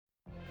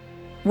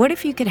What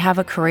if you could have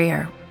a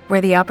career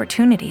where the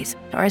opportunities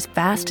are as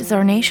vast as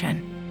our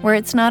nation, where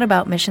it's not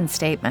about mission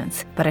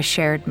statements, but a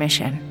shared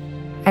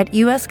mission? At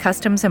U.S.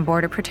 Customs and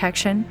Border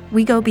Protection,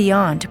 we go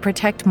beyond to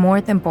protect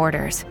more than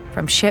borders.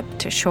 From ship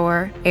to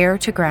shore, air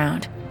to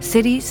ground,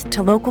 cities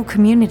to local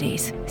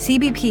communities,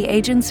 CBP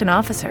agents and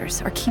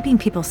officers are keeping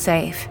people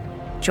safe.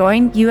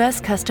 Join U.S.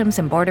 Customs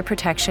and Border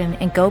Protection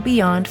and go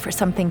beyond for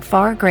something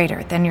far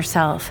greater than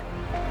yourself.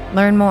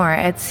 Learn more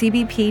at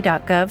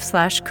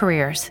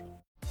cbp.gov/careers.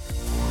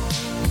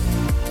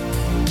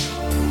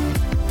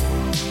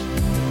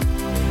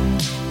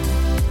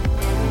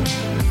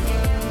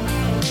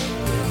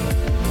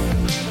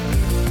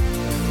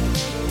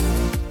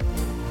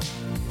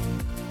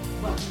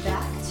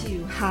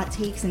 Hot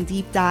Takes and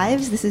Deep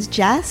Dives. This is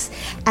Jess,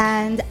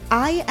 and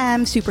I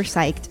am super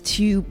psyched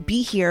to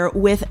be here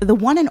with the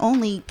one and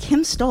only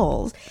Kim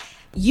Stolz.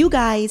 You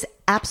guys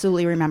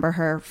absolutely remember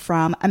her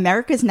from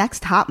America's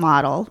Next Top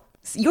Model.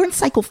 You're in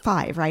cycle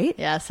 5, right?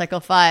 Yeah, cycle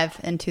 5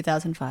 in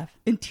 2005.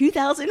 In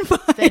 2005.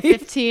 It's been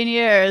 15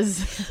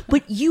 years.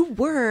 But you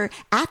were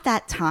at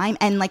that time,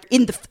 and like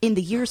in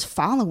the years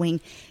following,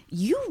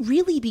 you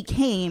really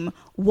became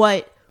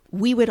what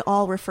we would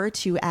all refer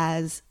to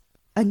as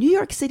a New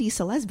York City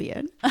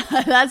celesbian.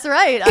 That's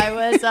right. I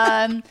was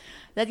I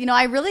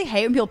really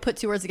hate when people put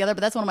two words together,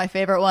 but that's one of my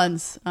favorite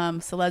ones.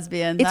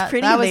 Celesbian. It's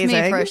pretty amazing.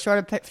 That was me for a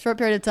short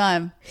period of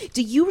time.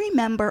 Do you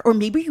remember, or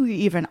maybe you were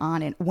even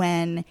on it,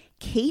 when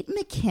Kate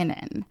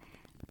McKinnon,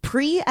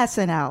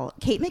 pre-SNL,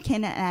 Kate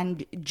McKinnon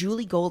and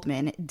Julie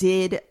Goldman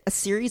did a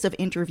series of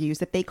interviews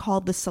that they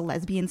called the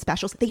Celesbian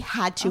Specials? They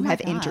had to have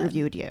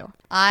interviewed you.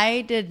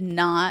 I did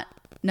not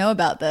know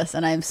about this,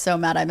 and I'm so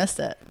mad I missed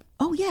it.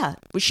 Oh, yeah.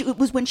 It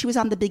was when she was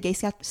on the Big Gay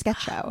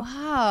Sketch Show.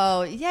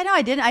 Wow. Yeah, no,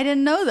 I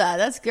didn't know that.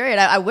 That's great.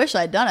 I wish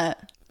I'd done it.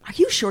 Are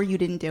you sure you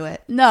didn't do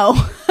it? No,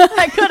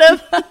 I could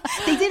have.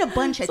 They did a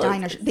bunch at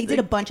Dinah. They did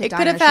a bunch at It Dinah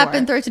could have Shore.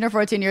 happened 13 or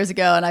 14 years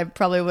ago, and I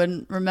probably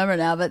wouldn't remember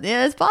now. But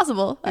yeah, it's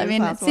possible.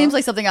 It seems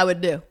like something I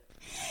would do.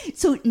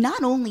 So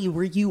not only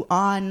were you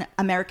on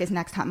America's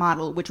Next Top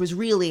Model, which was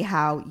really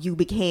how you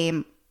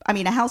became,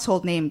 a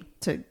household name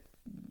to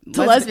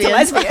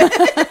lesbians.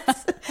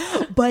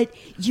 But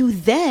you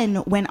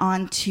then went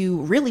on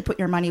to really put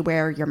your money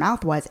where your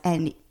mouth was,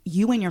 and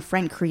you and your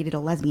friend created a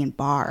lesbian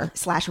bar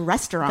 /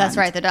 restaurant. That's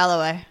right, the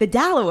Dalloway. The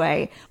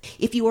Dalloway.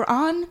 If you were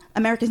on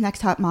America's Next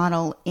Top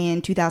Model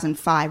in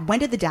 2005, when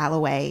did the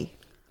Dalloway?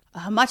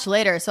 Much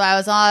later. So I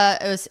was on.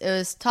 It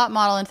was Top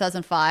Model in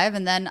 2005,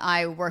 and then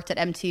I worked at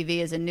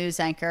MTV as a news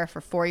anchor for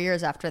 4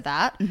 years after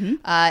that. Mm-hmm.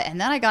 And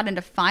then I got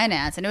into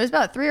finance, and it was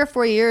about 3 or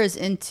 4 years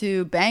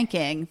into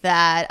banking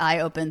that I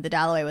opened the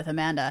Dalloway with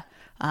Amanda.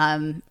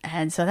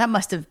 And so that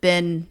must have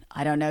been,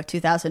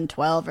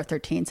 2012 or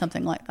 13,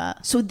 something like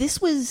that. So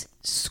this was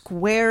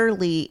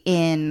squarely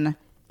in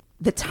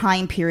the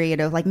time period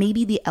of like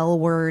maybe the L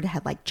Word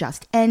had like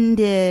just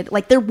ended.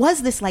 Like there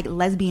was this like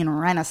lesbian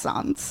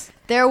renaissance.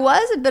 There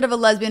was a bit of a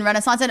lesbian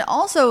renaissance, and it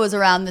also was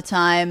around the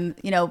time,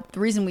 the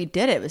reason we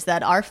did it was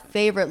that our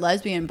favorite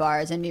lesbian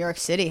bars in New York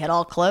City had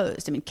all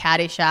closed.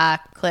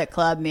 Caddyshack, Clit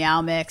Club,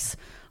 Meow Mix.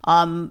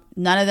 None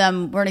of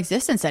them were in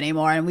existence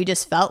anymore, and we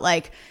just felt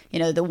like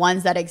the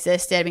ones that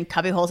existed.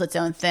 Cubbyhole's its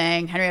own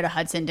thing. Henrietta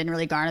Hudson didn't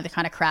really garner the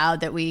kind of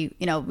crowd that we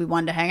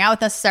wanted to hang out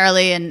with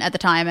necessarily, and at the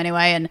time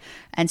anyway.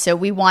 And so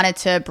we wanted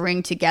to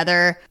bring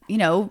together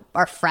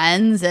our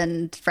friends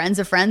and friends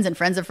of friends and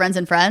friends of friends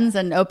and friends,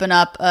 and open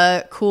up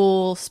a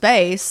cool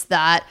space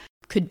that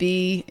could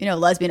be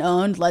lesbian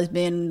owned,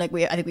 lesbian, I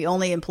think we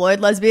only employed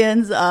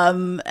lesbians,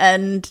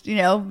 and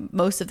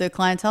most of the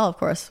clientele of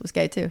course was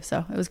gay too,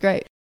 so it was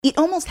great. It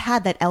almost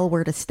had that L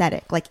Word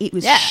aesthetic. Like it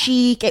was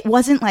chic. It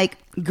wasn't like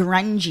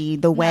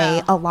grungy the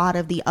way a lot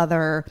of the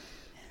other,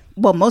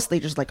 well, mostly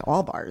just like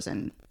all bars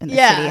in the city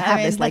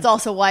have this. That's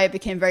also why it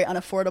became very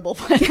unaffordable.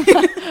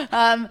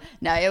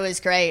 No, it was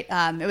great.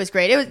 It was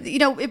great. It was,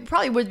 it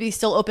probably would be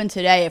still open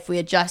today if we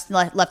had just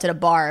left it a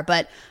bar.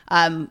 But,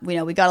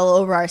 we got a little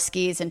over our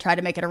skis and tried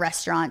to make it a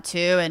restaurant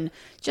too. And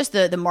just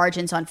the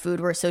margins on food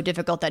were so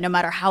difficult that no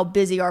matter how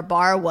busy our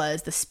bar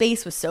was, the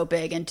space was so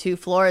big and 2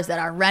 floors that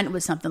our rent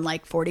was something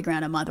like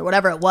 $40,000 a month or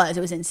whatever it was.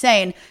 It was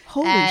insane.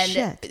 Holy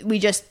shit. We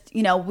just,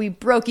 we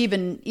broke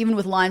even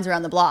with lines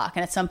around the block.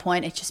 And at some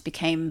point it just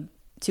became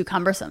too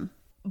cumbersome.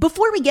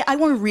 Before I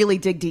want to really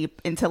dig deep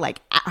into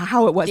like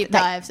how it was. Deep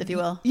dives, if you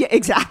will. Yeah,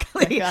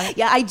 exactly.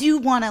 Yeah, I do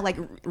want to like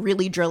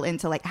really drill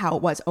into like how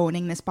it was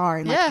owning this bar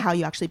and like how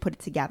you actually put it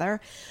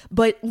together.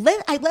 But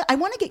I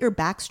want to get your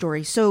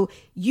backstory. So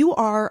you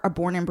are a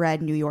born and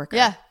bred New Yorker.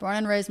 Yeah, born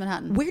and raised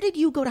Manhattan. Where did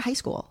you go to high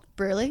school?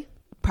 Brearley.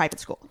 Private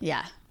school.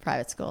 Yeah,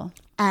 private school.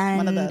 And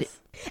one of those.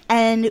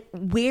 And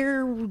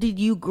where did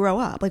you grow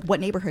up? Like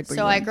what neighborhood were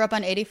you in? So I grew up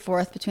on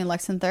 84th between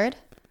Lex and 3rd,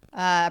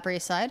 Upper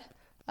East Side.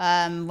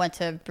 Went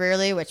to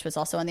Brearley, which was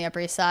also on the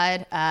Upper East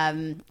Side.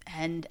 And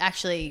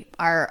actually,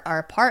 our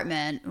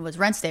apartment was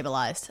rent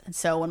stabilized. And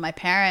so when my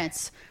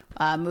parents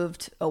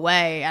moved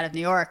away out of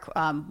New York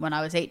when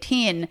I was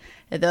 18,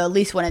 the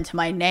lease went into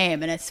my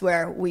name, and it's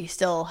where we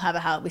still have a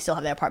house. We still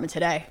have the apartment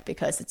today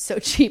because it's so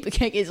cheap.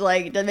 It's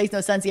like it makes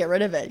no sense to get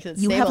rid of it.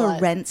 You have a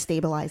rent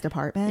stabilized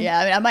apartment? Yeah,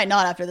 I mean, I might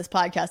not after this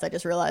podcast. I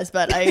just realized,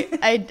 but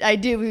I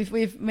do.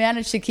 We've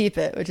managed to keep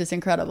it, which is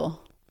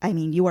incredible. I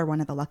mean, you are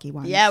one of the lucky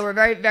ones. Yeah, we're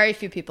very, very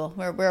few people.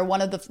 We're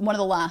one of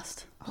the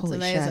last. Holy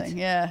it's amazing. Shit.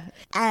 Yeah.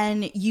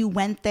 And you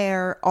went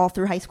there all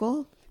through high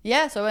school?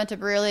 Yeah, so I went to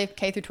Brearley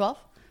K through 12.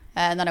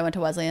 And then I went to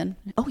Wesleyan.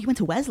 Oh, you went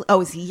to Wesleyan?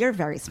 Oh, see, you're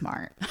very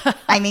smart.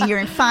 I mean, you're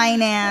in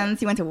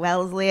finance. You went to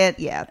Wesleyan.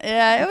 Yeah.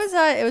 Yeah,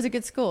 it was a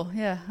good school.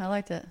 Yeah, I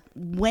liked it.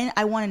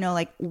 I want to know,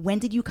 like, when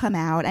did you come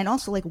out? And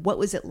also, like, what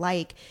was it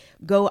like?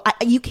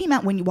 You came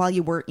out while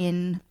you were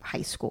in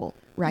high school,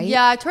 right?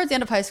 Yeah, towards the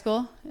end of high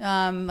school,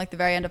 like the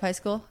very end of high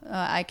school.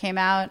 I came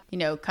out,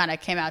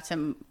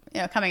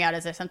 coming out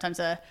is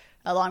sometimes a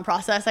long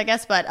process, I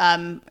guess. But,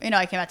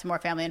 I came out to more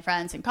family and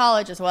friends in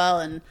college as well.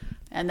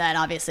 And then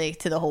obviously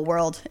to the whole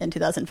world in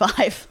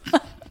 2005.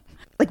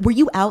 Like, were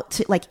you out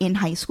to, like, in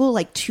high school,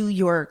 like, to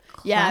your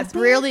classmates? Yeah,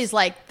 Brearley's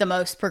like the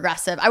most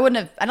progressive. I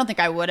don't think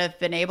I would have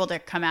been able to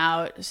come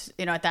out,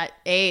 at that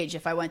age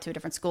if I went to a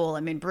different school.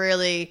 I mean,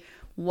 Brearley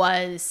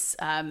was,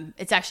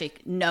 it's actually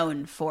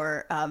known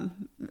for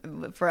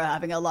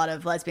having a lot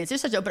of lesbians.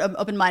 It's such an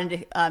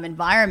open-minded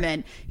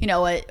environment.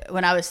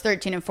 When I was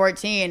 13 and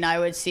 14, I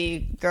would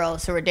see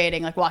girls who were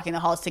dating, like walking the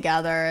halls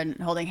together and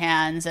holding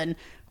hands and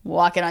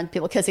walking on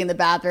people kissing in the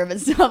bathroom and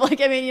stuff. Like,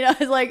 I mean,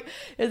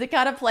 it's the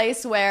kind of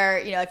place where,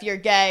 if you're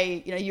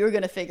gay, you're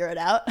going to figure it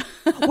out.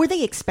 Were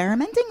they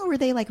experimenting or were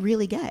they like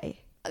really gay?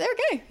 They were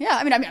gay. Yeah.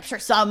 I mean, I'm sure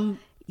some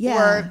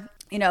were,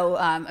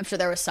 I'm sure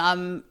there was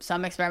some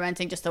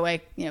experimenting just the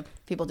way,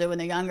 people do when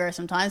they're younger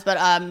sometimes, but,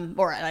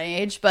 or at any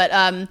age. But,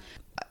 I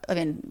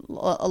mean,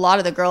 a lot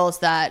of the girls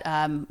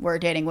that were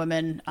dating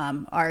women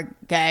are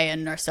gay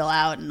and are still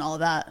out and all of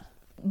that.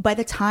 By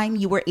the time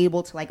you were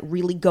able to like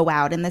really go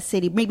out in the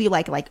city, maybe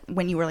like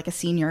when you were like a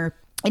senior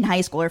in high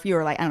school, or if you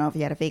were like, I don't know if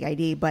you had a fake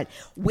ID, but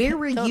where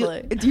were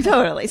Totally. you?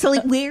 Totally. So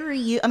like, where were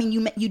you? I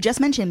mean, you just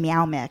mentioned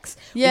Meow Mix,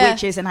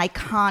 which is an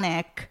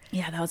iconic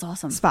that was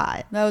awesome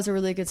spot. That was a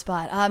really good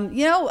spot.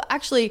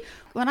 Actually,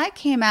 when I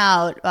came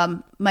out,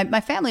 my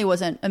family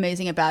wasn't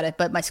amazing about it,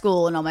 but my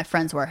school and all my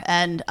friends were.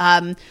 And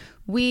a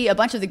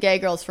bunch of the gay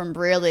girls from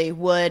Brearley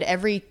would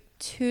every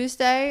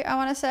Tuesday, I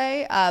want to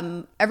say,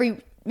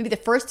 maybe the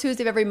first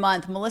Tuesday of every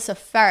month, Melissa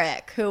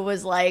Ferrick, who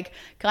was like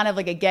kind of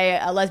like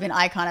a lesbian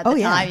icon at the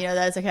time,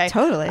 that's okay.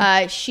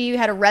 Totally. She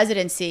had a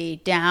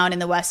residency down in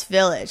the West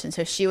Village, and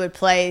so she would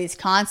play these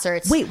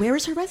concerts. Wait, where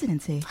was her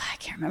residency? I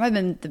can't remember. I've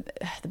been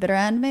the Bitter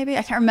End, maybe.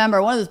 I can't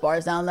remember. One of those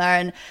bars down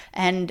there,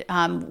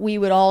 and we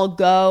would all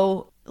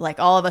go. Like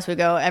all of us would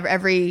go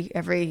every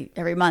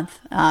month,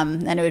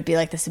 and it would be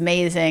like this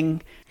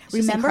amazing,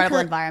 incredible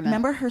environment.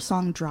 Remember her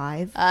song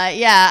 "Drive"?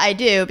 Yeah, I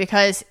do,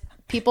 because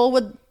people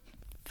would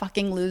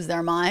fucking lose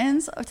their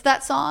minds to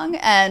that song.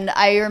 And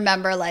I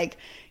remember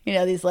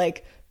these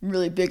like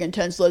really big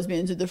intense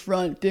lesbians at the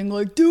front being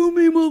like, "Do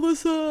me,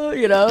 Melissa,"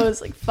 it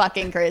was like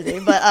fucking crazy.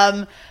 But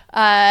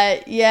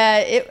I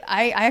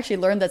actually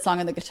learned that song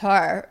on the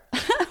guitar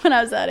when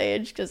I was that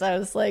age because I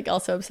was like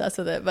also obsessed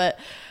with it. But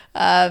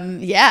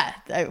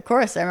of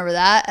course I remember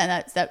that,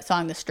 and that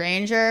song "The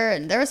Stranger,"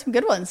 and there were some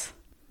good ones.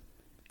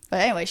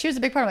 But anyway, she was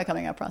a big part of my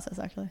coming out process,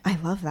 actually. I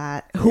love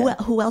that.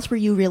 Who else were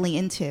you really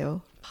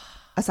into?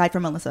 Aside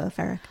from Melissa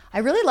Ferrick. I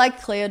really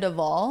liked Clea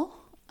Duvall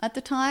at the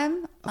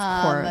time.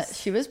 Of course.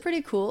 She was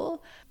pretty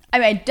cool. I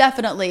mean,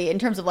 definitely in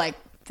terms of like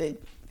the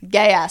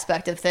gay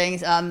aspect of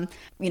things,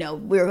 we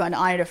were going to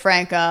Ani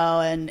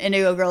DeFranco and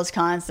Indigo Girls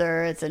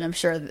concerts, and I'm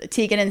sure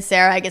Tegan and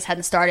Sarah, I guess,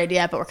 hadn't started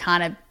yet, but were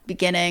kind of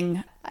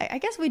beginning. I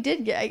guess we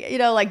did get,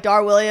 like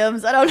Dar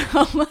Williams. I don't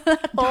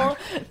know,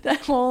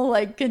 that whole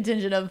like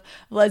contingent of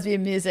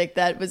lesbian music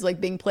that was like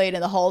being played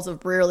in the halls of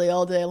Brearley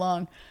all day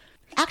long.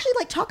 Actually,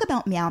 like, talk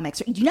about Meow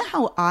Mix. Do you know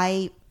how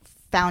I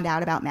found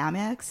out about Meow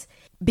Mix?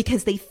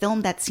 Because they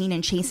filmed that scene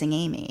in Chasing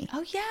Amy.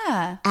 Oh,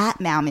 yeah.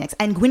 At Meow Mix.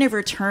 And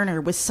Guinevere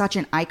Turner was such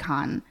an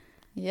icon.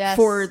 Yes.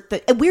 For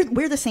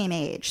we're the same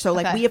age. So,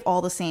 like, we have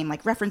all the same,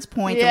 like, reference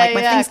points. Yeah, and,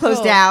 like, when things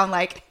closed down,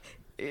 like,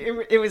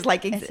 it was,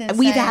 like, insane,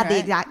 we've had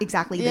right?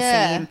 exactly the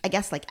same, I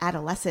guess, like,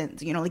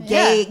 adolescence, like,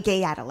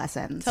 gay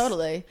adolescence.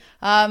 Totally.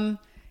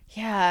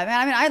 Yeah, man.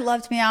 I mean, I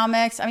loved Meow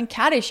Mix. I mean,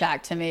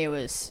 Caddyshack to me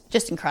was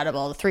just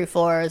incredible. The 3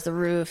 floors, the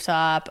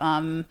rooftop.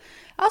 I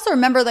also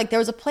remember like there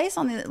was a place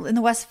in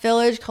the West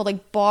Village called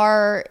like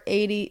Bar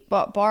 80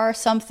 Bar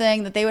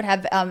something that they would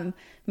have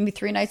maybe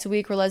 3 nights a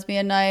week were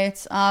lesbian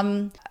nights.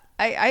 I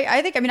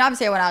think, I mean,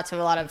 obviously I went out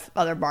to a lot of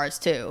other bars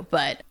too,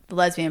 but the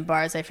lesbian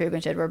bars I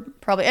frequented were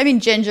probably, I mean,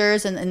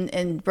 Ginger's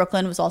in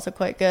Brooklyn was also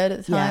quite good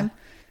at the time.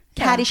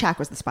 Caddyshack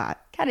was the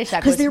spot. Caddyshack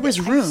because there was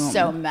room. I'm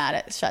so mad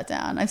it shut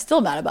down. I'm still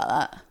mad about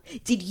that.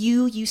 Did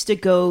you used to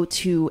go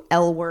to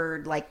L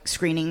Word like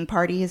screening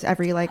parties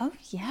every like? Oh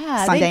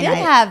yeah, Sunday they did night?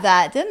 have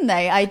that, didn't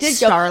they? I did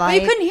Starlight. go.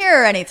 But you couldn't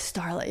hear any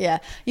Starlight. Yeah,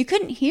 you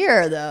couldn't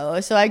hear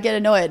though, so I'd get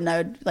annoyed and I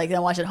would like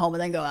then watch it home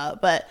and then go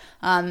out. But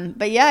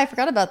yeah, I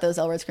forgot about those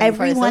L Word screening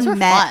parties. Those were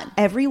fun.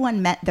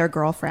 Everyone met their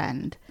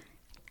girlfriend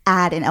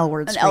at an L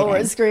Word screening. L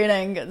Word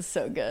screening is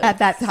so good at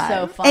that time.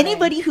 So funny.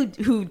 Anybody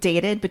who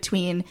dated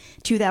between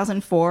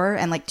 2004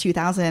 and like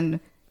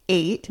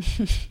 2008,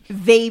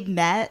 they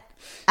met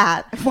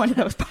at one of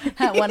those parties.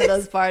 At one of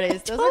those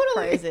parties. Those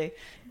Totally. are crazy.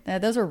 Yeah,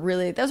 those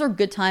were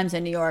good times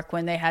in New York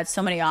when they had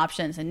so many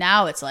options, and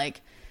now it's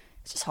like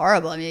it's just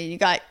horrible. I mean, you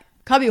got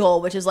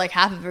Cubbyhole, which is like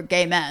half of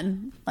gay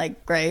men,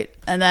 like great,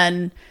 and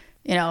then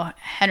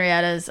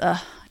Henrietta's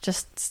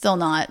just still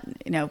not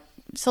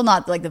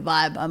like the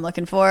vibe I'm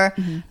looking for.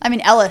 Mm-hmm. I mean,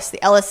 the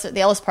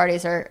Ellis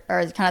parties are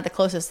kind of the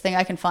closest thing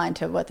I can find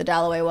to what the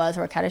Dalloway was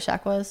or what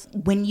Caddyshack was.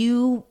 When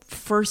you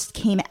first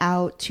came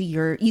out to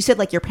you said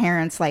like your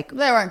parents like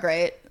they weren't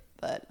great,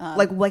 but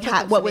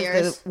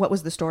what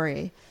was the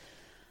story?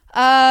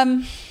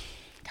 God,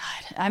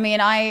 I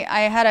mean, I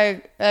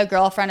had a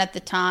girlfriend at the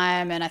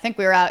time, and I think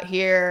we were out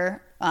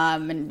here,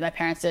 and my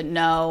parents didn't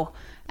know,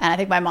 and I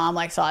think my mom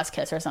like saw us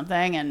kiss or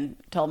something and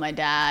told my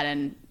dad,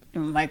 and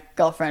my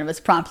girlfriend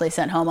was promptly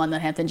sent home on the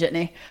Hampton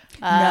Jitney.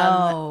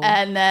 No.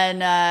 And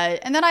then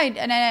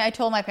I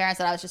told my parents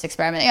that I was just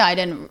experimenting. Yeah, I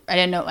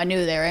didn't know. I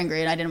knew they were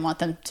angry, and I didn't want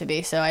them to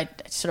be, so I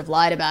sort of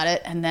lied about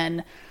it. And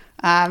then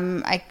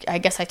I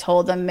guess I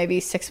told them maybe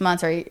 6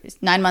 months or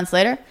 9 months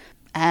later,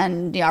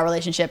 and our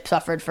relationship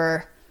suffered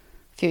for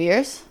a few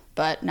years,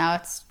 but now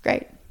it's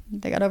great.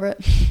 They got over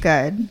it.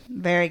 Good.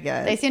 Very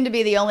good. They seem to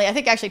be the only, I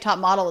think actually Top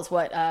Model is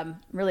what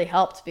really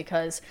helped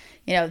because,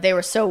 they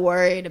were so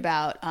worried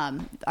about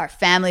our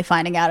family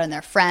finding out and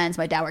their friends.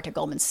 My dad worked at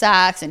Goldman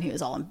Sachs and he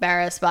was all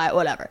embarrassed by it,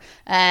 whatever.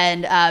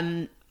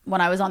 And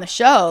when I was on the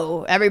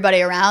show,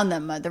 everybody around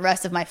them, the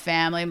rest of my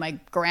family, my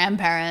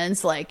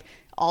grandparents, like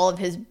all of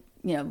his,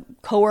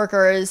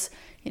 coworkers,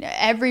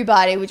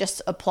 everybody would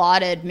just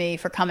applauded me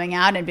for coming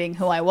out and being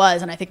who I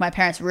was. And I think my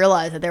parents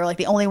realized that they were like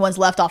the only ones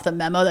left off the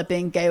memo that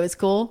being gay was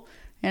cool.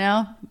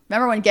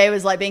 Remember when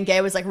being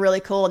gay was like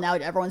really cool, and now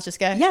everyone's just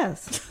gay?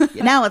 Yes.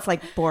 Now it's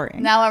like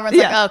boring. Now everyone's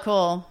like, oh,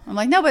 cool. I'm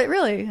like, no, but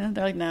really? And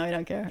they're like, no, we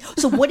don't care.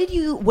 So what did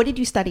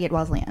you study at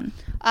Wesleyan?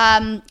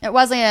 At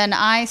Wesleyan,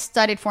 I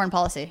studied foreign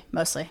policy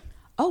mostly.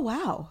 Oh,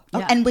 wow.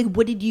 Yeah. And like,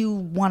 what did you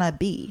want to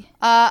be?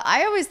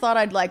 I always thought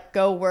I'd like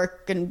go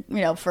work and,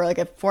 for like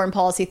a foreign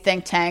policy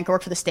think tank or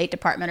work for the State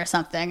Department or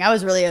something.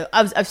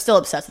 I'm still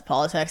obsessed with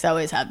politics. I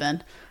always have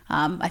been.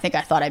 I think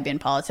I thought I'd be in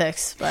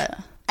politics, but.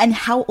 And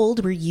how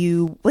old were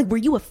you? Like, were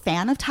you a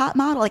fan of Top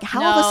Model? Like,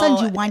 how all of a sudden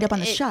did you wind up on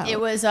the show? It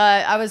was,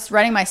 I was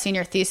writing my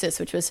senior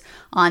thesis, which was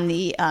on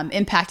the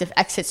impact of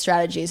exit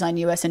strategies on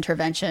U.S.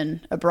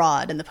 intervention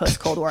abroad in the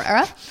post-Cold War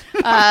era.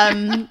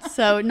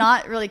 So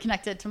not really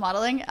connected to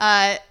modeling.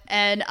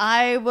 And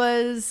I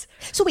was...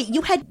 So wait,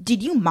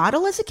 did you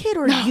model as a kid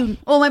or did you...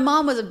 Well, my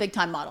mom was a big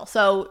time model.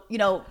 So,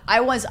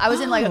 I was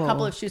in like a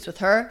couple of shoots with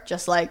her,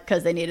 just like,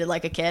 cause they needed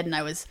like a kid and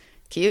I was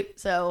cute.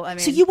 So, I mean...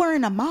 So you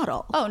weren't a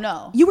model? Oh,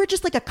 no. You were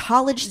just like a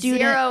college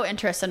student? Zero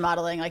interest in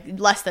modeling, like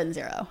less than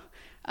zero.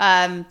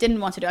 Didn't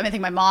want to do it. I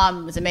think my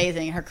mom was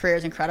amazing. Her career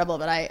is incredible,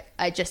 but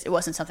it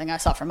wasn't something I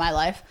saw for my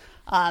life.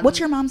 What's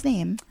your mom's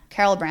name?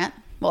 Carol Brandt.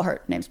 Well,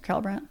 her name's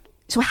Carol Brandt.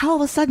 So how all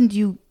of a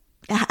sudden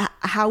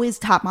how is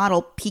Top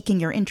Model piquing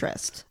your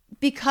interest?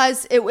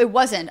 Because it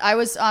wasn't. I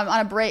was on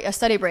a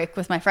study break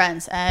with my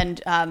friends,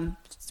 and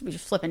we were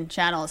flipping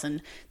channels,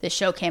 and this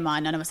show came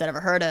on none of us had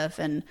ever heard of,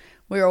 and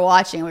we were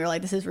watching, and we were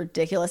like, this is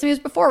ridiculous. I mean, it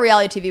was before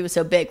reality TV was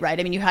so big, right?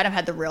 I mean, you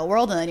had The Real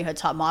World, and then you had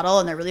Top Model,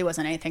 and there really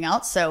wasn't anything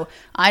else. So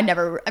I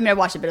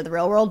watched a bit of The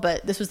Real World,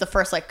 but this was the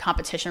first like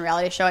competition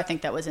reality show I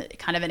think that was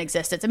kind of in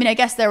existence. I mean, I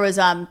guess there was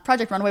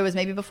Project Runway was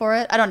maybe before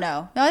it. I don't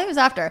know. No, I think it was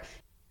after.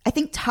 I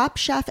think Top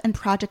Chef and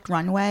Project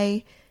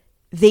Runway,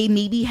 they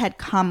maybe had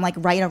come like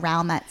right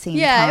around that same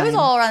time. Yeah, it was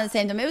all around the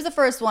same time. It was the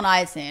first one I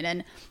had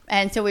seen.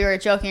 And so we were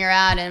joking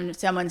around and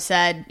someone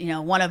said,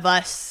 one of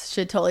us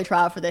should totally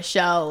try out for this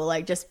show,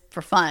 like just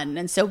for fun.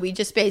 And so we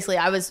just basically,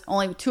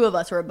 only two of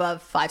us were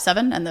above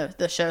 5'7", and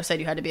the show said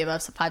you had to be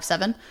above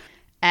 5'7".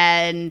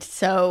 And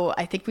so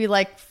I think we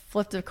like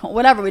flipped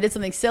whatever, we did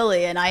something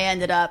silly, and I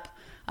ended up,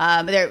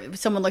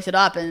 someone looked it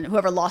up, and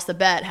whoever lost the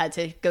bet had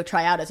to go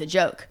try out as a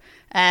joke.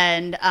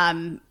 And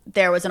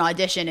there was an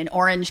audition in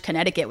Orange,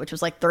 Connecticut, which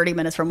was like 30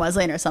 minutes from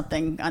Wesleyan or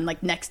something on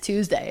like next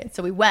Tuesday.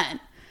 So we went,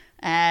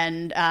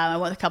 and I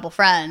went with a couple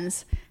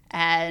friends.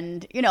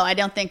 And, I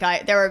don't think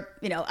there were,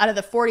 out of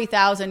the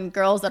 40,000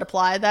 girls that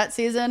applied that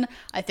season,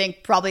 I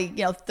think probably,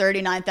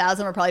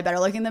 39,000 were probably better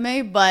looking than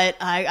me. But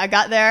I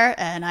got there,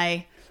 and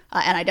I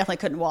definitely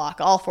couldn't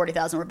walk. All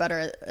 40,000 were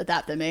better at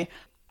that than me.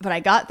 But I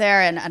got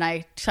there and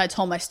I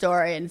told my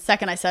story, and the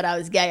second I said I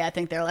was gay, I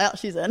think they were like, oh,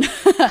 she's in.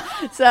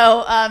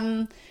 So,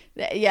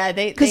 yeah,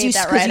 they ate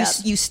that right up.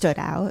 You stood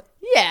out.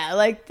 Yeah,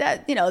 like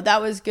that.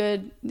 That was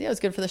good. It was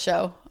good for the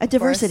show. A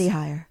diversity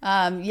hire.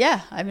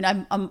 Yeah. I mean,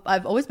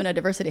 I've always been a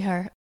diversity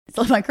hire. It's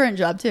like my current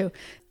job too.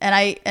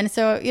 And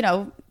so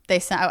they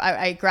sent.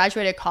 I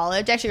graduated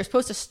college. Actually, you're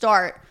supposed to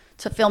start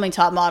to filming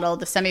Top Model,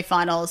 the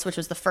semifinals, which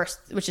is the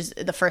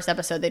first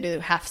episode. They do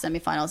half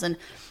semifinals,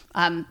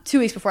 and 2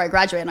 weeks before I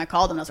graduated, and I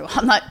called them. And I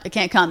was like, I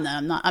can't come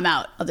then. I'm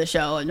out of the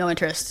show. No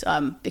interest,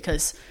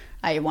 because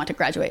I want to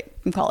graduate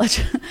from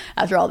college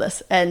after all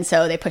this. And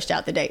so they pushed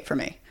out the date for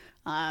me.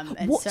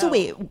 So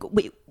wait,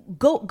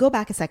 go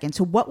back a second.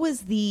 So what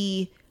was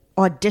the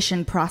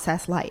audition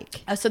process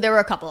like? So there were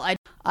a couple.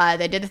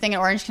 They did the thing in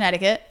Orange,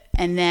 Connecticut.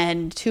 And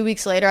then 2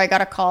 weeks later, I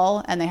got a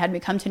call and they had me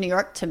come to New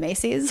York to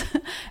Macy's.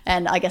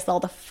 And I guess all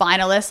the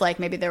finalists, like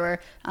maybe there were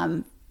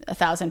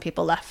 1,000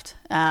 people left.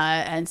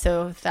 And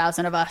so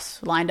 1,000 of us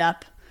lined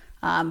up,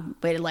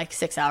 waited like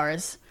 6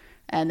 hours,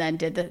 and then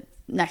did the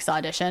next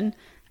audition.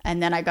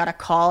 And then I got a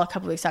call a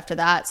couple weeks after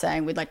that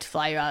saying, we'd like to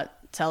fly you out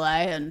to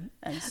LA and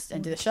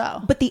do the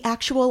show. But the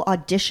actual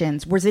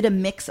auditions, was it a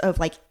mix of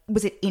like,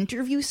 was it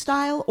interview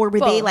style, or were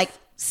Both. they like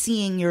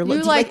seeing your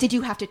look? Did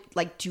you have to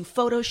like do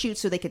photo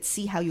shoots so they could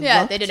see how you looked?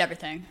 Yeah, they did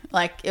everything.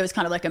 Like it was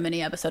kind of like a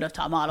mini episode of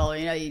Top Model.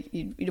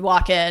 You'd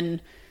walk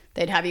in,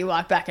 they'd have you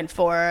walk back and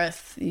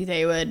forth.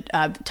 They would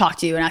talk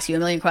to you and ask you a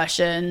million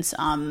questions,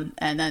 and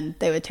then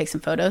they would take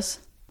some photos.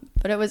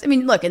 But it was,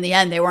 look, in the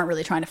end, they weren't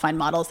really trying to find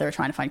models. They were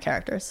trying to find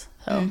characters.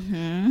 So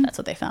that's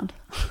what they found.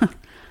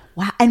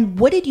 Wow. And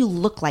what did you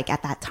look like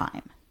at that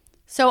time?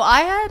 So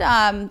I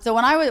had,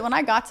 when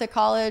I got to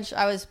college,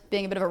 I was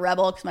being a bit of a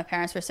rebel because my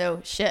parents were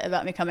so shit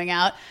about me coming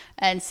out.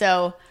 And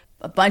so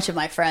a bunch of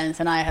my friends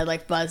and I had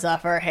like buzzed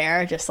off our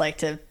hair just like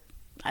to,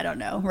 I don't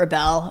know,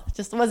 rebel.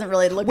 Just wasn't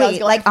really the look I was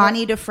going like for.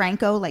 Ani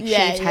DeFranco, like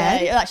shaved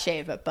head? Yeah, not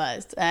shaved, but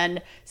buzzed. And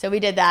so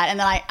we did that. And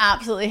then I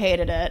absolutely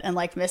hated it and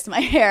like missed my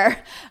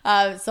hair.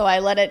 So I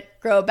let it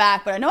grow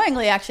back. But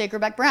annoyingly, actually, it grew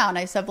back brown.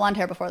 I used to have blonde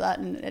hair before that.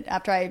 And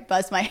after I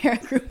buzzed my hair,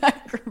 it grew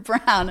back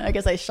brown. I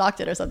guess I shocked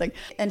it or something.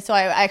 And so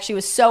I actually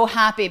was so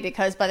happy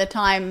because by the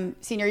time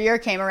senior year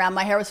came around,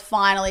 my hair was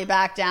finally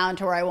back down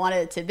to where I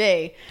wanted it to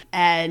be.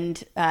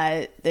 And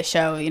the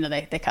show,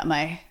 they cut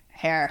my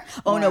hair.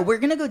 Oh no, we're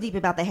gonna go deep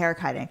about the hair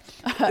cutting.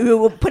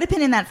 We'll put a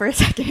pin in that for a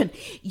second.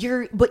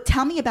 But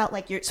tell me about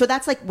like so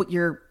that's like what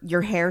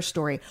your hair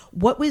story.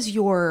 What was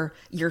your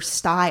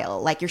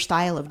style, like your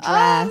style of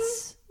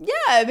dress? Yeah,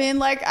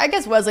 I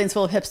guess Wesleyan's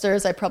full of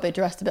hipsters. I probably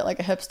dressed a bit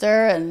like a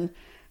hipster,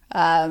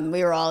 and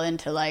we were all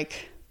into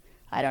like,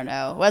 I don't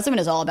know. Wesleyan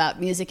is all about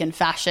music and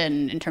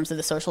fashion in terms of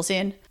the social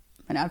scene.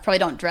 And I probably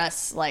don't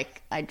dress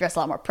like, I dress a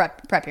lot more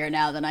preppier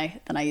now than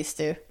I used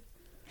to.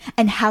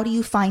 And how do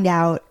you find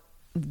out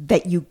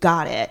that you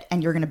got it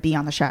and you're going to be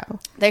on the show?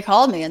 They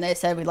called me and they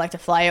said, we'd like to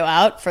fly you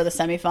out for the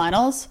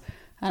semifinals.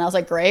 And I was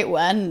like, great,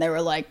 when? And they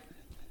were like,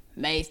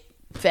 May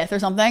 5th or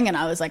something. And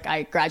I was like,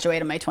 I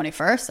graduated May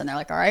 21st. And they're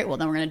like, all right, well,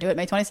 then we're going to do it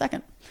May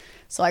 22nd.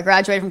 So I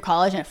graduated from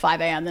college, and at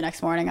 5 a.m. the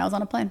next morning, I was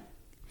on a plane.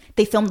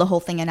 They filmed the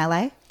whole thing in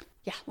LA?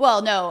 Yeah.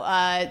 Well,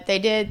 no, they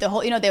did the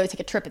whole, they would take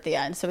a trip at the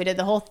end. So we did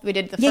the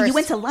first. Yeah, you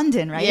went to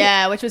London, right?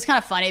 Yeah, which was kind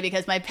of funny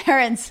because my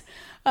parents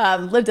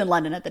lived in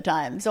London at the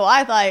time. So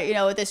I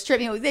thought, with this trip,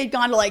 they'd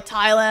gone to like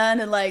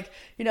Thailand and like,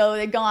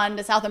 they'd gone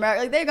to South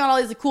America. Like they'd gone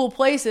all these cool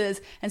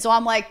places. And so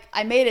I'm like,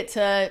 I made it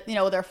to,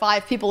 there are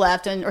 5 people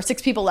left or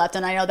 6 people left.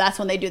 And I know that's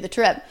when they do the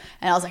trip.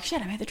 And I was like,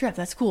 shit, I made the trip.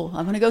 That's cool.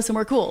 I'm going to go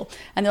somewhere cool.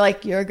 And they're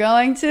like, you're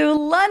going to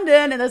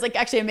London. And it's like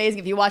actually amazing.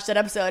 If you watch that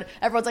episode,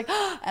 everyone's like,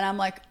 oh, and I'm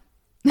like,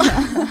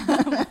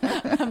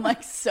 I'm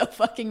like so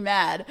fucking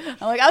mad.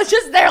 I'm like, I was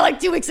just there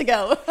like 2 weeks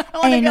ago. I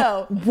want to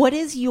go. What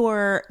is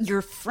your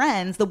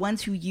friends, the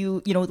ones who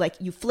you like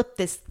you flip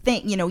this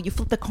thing, you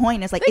flip the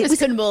coin, is like, they just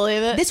couldn't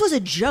believe it. This was a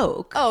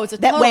joke. Oh, it's a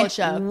total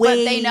joke. But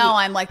they know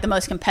I'm like the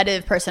most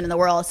competitive person in the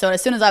world. So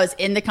as soon as I was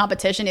in the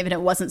competition, even if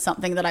it wasn't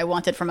something that I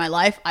wanted for my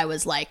life, I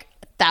was like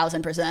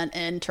 1,000%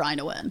 in trying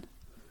to win.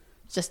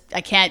 Just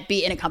I can't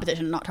be in a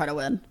competition and not try to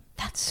win.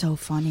 That's so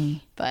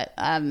funny. But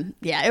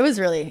yeah, it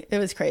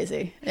was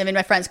crazy.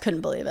 My friends couldn't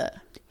believe it.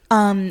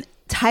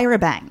 Tyra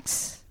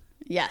Banks.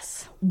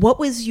 Yes. What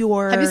was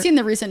your... Have you seen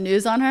the recent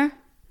news on her?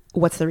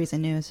 What's the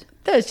recent news?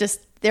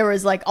 There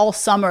was like all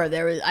summer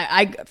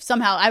I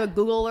somehow I have a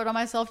Google alert on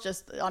myself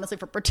just honestly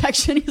for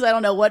protection because I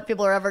don't know what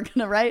people are ever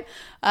gonna write.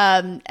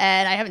 And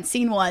I haven't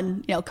seen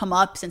one, come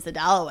up since the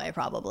Dalloway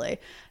probably.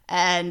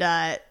 And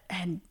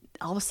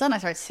all of a sudden I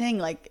started seeing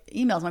like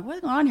emails. I'm like,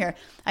 what's going on here?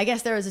 I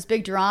guess there was this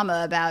big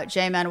drama about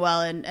Jay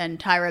Manuel and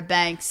Tyra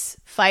Banks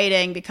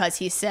fighting because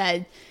he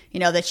said,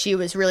 that she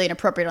was really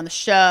inappropriate on the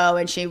show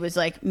and she was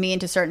like mean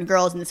to certain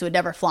girls and this would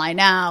never fly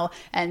now.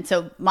 And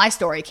so my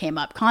story came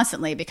up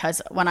constantly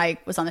because when I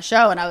was on the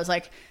show and I was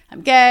like,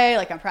 I'm gay,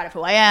 like I'm proud of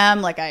who I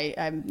am, like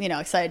I'm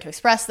excited to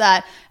express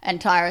that. And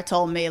Tyra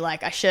told me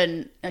like I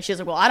shouldn't. And she was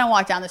like, well, I don't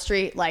walk down the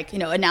street like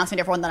announcing to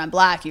everyone that I'm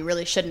black. You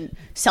really shouldn't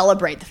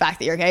celebrate the fact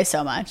that you're gay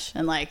so much.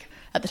 And like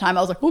at the time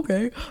I was like,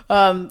 okay.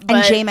 And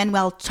Jay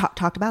Manuel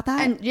talked about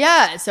that? And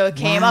yeah, so it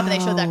came up and they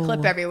showed that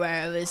clip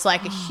everywhere. It was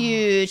like a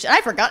huge, and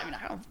I forgot,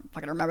 I don't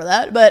fucking remember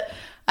that, but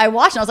I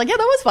watched and I was like, yeah,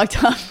 that was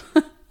fucked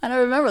up. I don't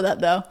remember that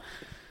though.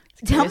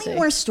 Tell me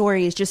more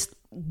stories. Just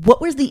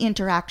what was the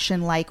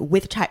interaction like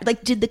with Tyra?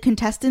 Like, did the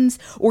contestants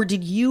or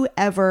did you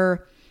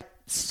ever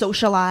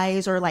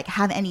socialize or like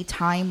have any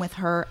time with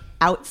her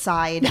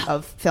outside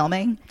of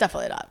filming?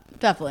 Definitely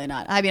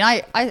not. I mean,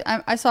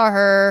 I saw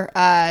her.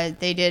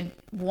 They did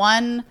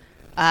one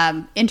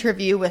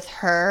interview with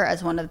her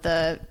as one of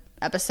the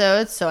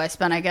episodes. So I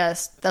spent, I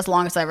guess, that's the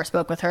longest I ever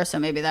spoke with her. So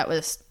maybe that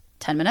was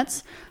 10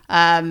 minutes.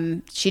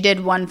 She did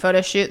one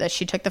photo shoot that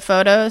she took the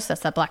photos.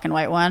 That's that black and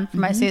white one for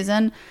my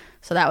season.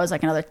 So that was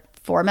like another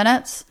 4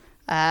 minutes.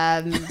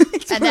 And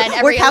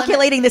then we're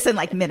calculating this in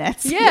like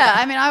minutes. Yeah.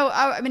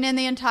 I mean, in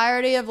the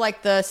entirety of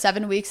like the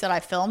 7 weeks that I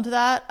filmed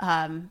that,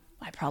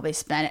 I probably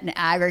spent an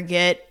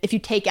aggregate, if you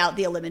take out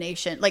the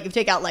elimination, like if you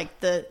take out like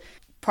the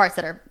parts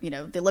that are,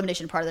 the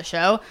elimination part of the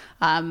show,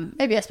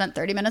 maybe I spent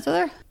 30 minutes with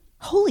her.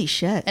 Holy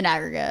shit. An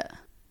aggregate.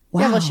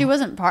 Wow. Yeah, well, she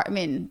wasn't part, I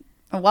mean,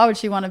 why would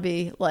she want to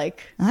be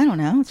like, I don't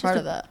know. It's part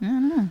of that. I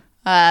don't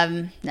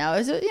know. No,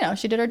 it was,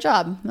 she did her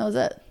job. That was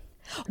it.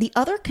 The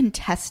other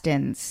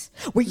contestants,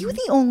 were you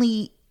the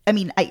only, I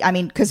mean,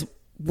 because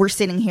we're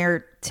sitting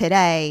here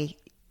today,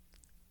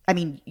 I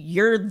mean,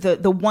 you're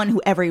the one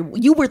who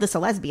you were the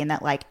celesbian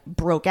that like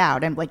broke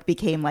out and like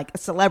became like a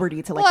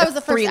celebrity to like. Well, I was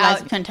the first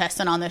out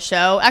contestant on the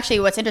show. Actually,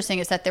 what's interesting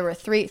is that there were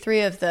three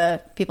of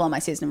the people on my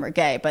season were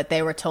gay, but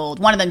they were told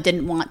one of them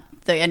didn't want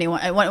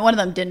one of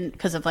them didn't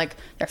because of like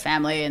their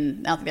family,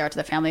 and I don't think they are to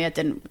their family yet,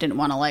 didn't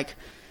want to like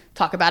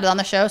talk about it on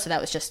the show, so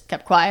that was just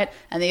kept quiet.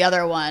 And the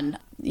other one,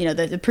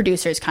 the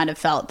producers kind of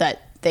felt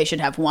that they should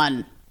have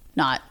one,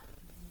 not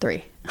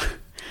three.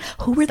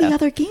 Who were the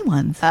other gay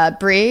ones?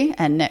 Bree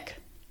and Nick.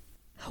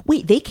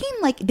 Wait,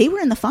 they were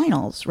in the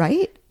finals,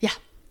 right? Yeah.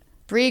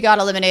 Bree got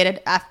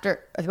eliminated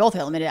after, they both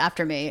got eliminated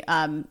after me.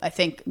 I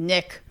think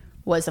Nick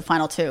was the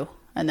final two,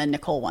 and then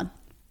Nicole won.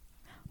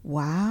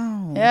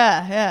 Wow.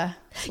 Yeah.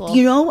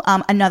 Well,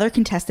 another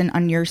contestant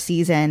on your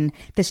season,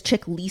 this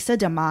chick, Lisa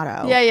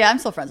D'Amato. Yeah, I'm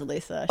still friends with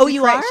Lisa.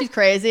 You are? She's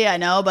crazy, I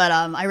know, but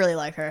I really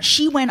like her.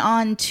 She went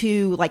on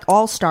to like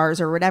All Stars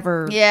or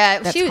whatever.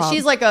 Yeah,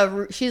 she's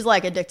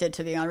like addicted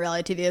to being on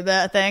reality TV a bit,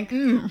 I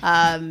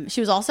think. She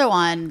was also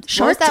on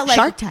Shark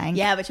Tank.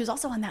 Yeah, but she was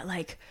also on that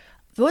like,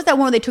 what was that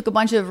one where they took a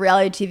bunch of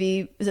reality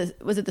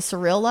TV? Was it The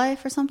Surreal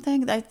Life or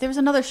something? There was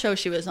another show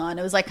she was on.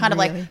 It was like kind of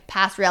like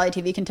past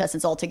reality TV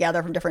contestants all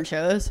together from different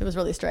shows. It was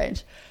really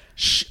strange.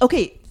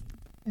 Okay,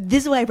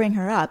 this is why I bring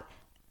her up.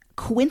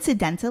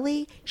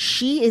 Coincidentally,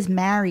 she is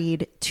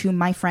married to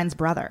my friend's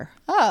brother.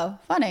 Oh,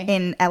 funny.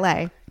 In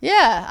LA.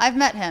 Yeah, I've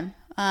met him.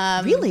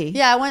 Really?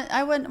 Yeah,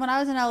 I went when I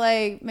was in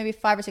LA maybe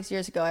 5 or 6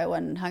 years ago. I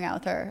went and hung out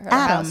with her at her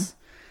Adam. house.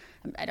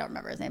 I don't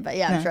remember his name, but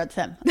yeah, I'm sure it's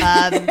him.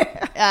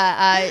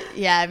 Yeah,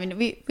 I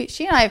mean,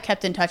 she and I have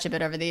kept in touch a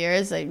bit over the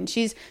years. I mean,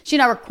 she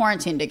and I were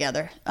quarantined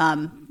together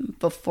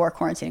before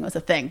quarantining was a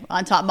thing.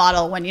 On Top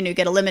Model, when you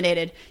get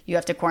eliminated, you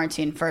have to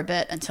quarantine for a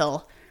bit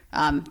until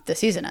the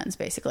season ends,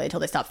 basically, until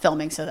they stop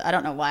filming. So I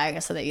don't know why, I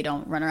guess so that you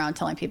don't run around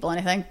telling people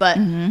anything. But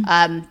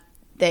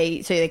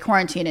they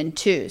quarantine in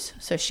twos.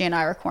 So she and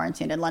I were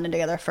quarantined in London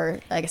together for,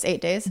 I guess, 8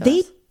 days.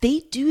 So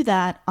They do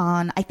that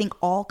on, I think,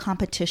 all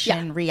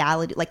competition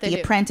reality, like The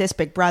Apprentice,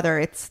 Big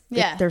Brother.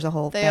 There's a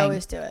whole thing. They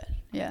always do it.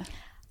 Yeah.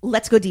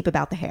 Let's go deep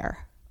about the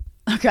hair.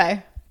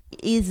 Okay.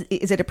 Is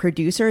it a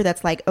producer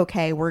that's like,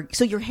 okay,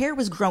 so your hair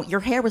was growing. Your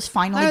hair was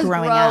finally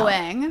growing out.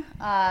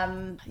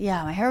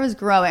 Yeah, my hair was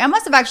growing. I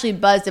must have actually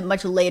buzzed it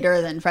much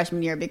later than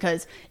freshman year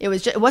because it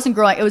wasn't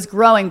growing. It was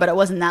growing, but it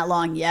wasn't that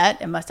long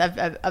yet. It must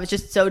have. I was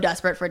just so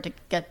desperate for it to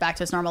get back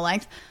to its normal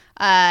length.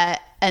 And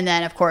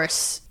then, of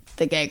course,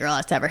 the gay girl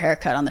has to have her hair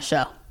cut on the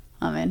show.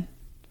 I mean,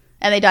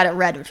 and they dyed it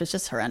red, which was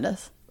just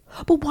horrendous.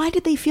 But why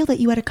did they feel that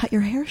you had to cut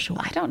your hair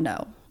short? I don't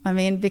know. I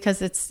mean,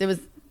 because it was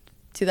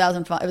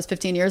 2005. It was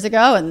 15 years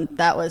ago, and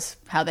that was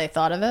how they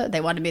thought of it. They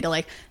wanted me to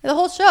like the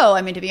whole show.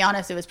 I mean, to be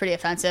honest, it was pretty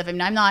offensive. I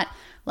mean, I'm not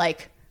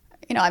like,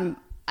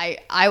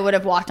 I would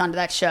have walked onto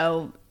that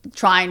show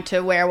trying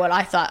to wear what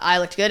I thought I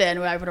looked good in.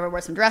 I would have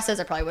worn some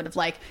dresses. I probably would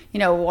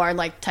have worn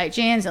like tight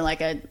jeans and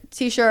like a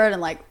t-shirt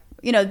and like.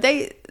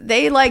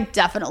 They like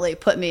definitely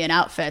put me in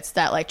outfits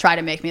that like try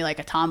to make me like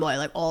a tomboy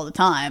like all the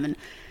time. And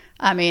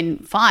I mean,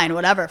 fine,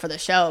 whatever for the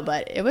show,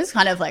 but it was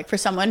kind of like for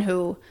someone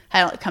who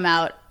had come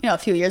out, a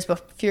few years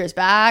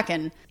back,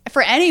 and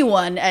for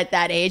anyone at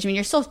that age, I mean,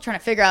 you're still trying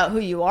to figure out who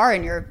you are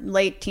in your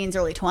late teens,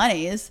 early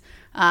 20s,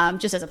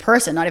 just as a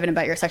person, not even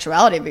about your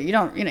sexuality, but you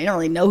don't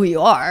really know who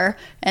you are.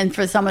 And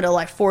for someone to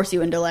like force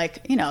you into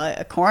like,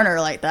 a corner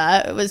like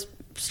that, it was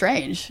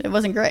strange. It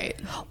wasn't great.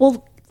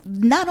 Well,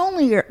 not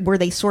only were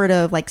they sort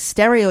of like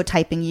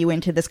stereotyping you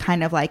into this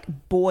kind of like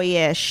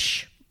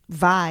boyish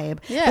vibe,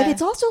 but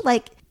it's also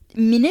like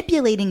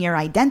manipulating your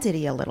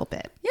identity a little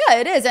bit. Yeah,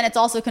 it is. And it's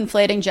also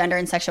conflating gender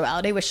and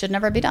sexuality, which should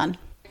never be done.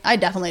 I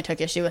definitely took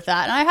issue with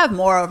that. And I have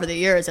more over the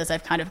years as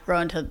I've kind of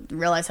grown to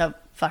realize how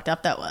fucked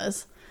up that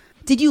was.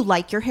 Did you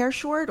like your hair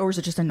short, or was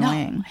it just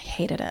annoying? No, I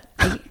hated it.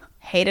 I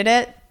hated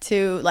it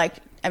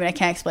I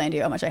can't explain to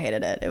you how much I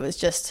hated it. It was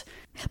just...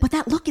 But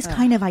that look is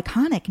kind of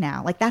iconic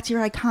now. Like, that's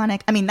your iconic...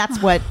 I mean, that's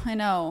what... I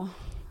know.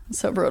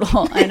 So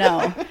brutal. I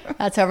know.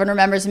 That's how everyone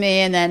remembers me.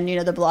 And then,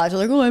 the blogs are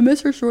like, oh, I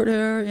miss her short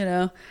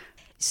hair,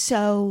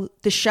 So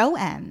the show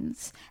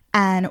ends.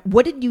 And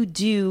what did you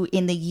do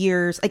in the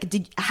years,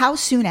 how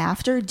soon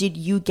after did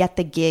you get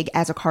the gig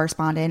as a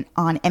correspondent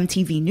on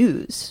MTV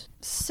News?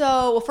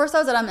 So, first I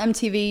was at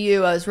MTVU.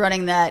 I was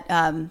running that,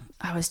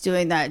 I was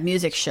doing that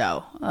music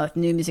show of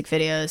new music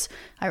videos.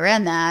 I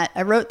ran that.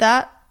 I wrote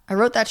that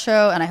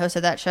show and I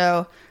hosted that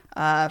show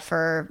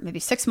for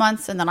maybe 6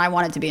 months. And then I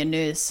wanted to be in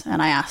news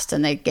and I asked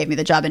and they gave me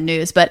the job in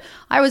news. But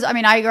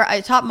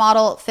I Top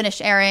Model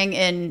finished airing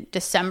in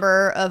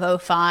December of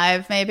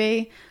 2005,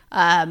 maybe.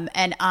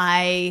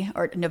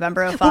 Or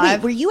November of 2005.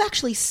 Wait, were you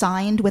actually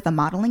signed with a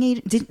modeling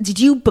agent?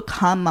 Did you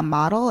become a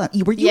model?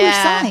 You were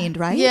signed,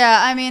 right? Yeah.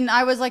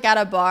 I was at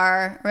a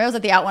bar. I was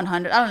at the Out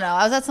 100. I don't know.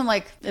 I was at some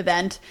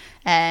event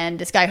and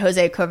this guy,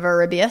 Jose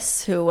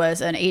Covarrubias, who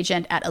was an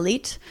agent at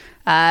Elite,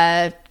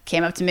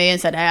 came up to me and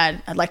said, hey,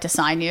 I'd like to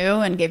sign you,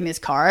 and gave me his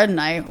card.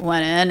 And I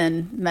went in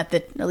and met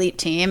the Elite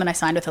team and I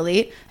signed with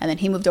Elite. And then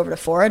he moved over to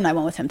Ford and I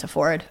went with him to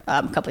Ford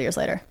a couple of years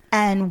later.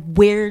 And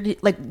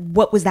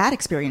what was that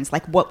experience?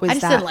 What was that? I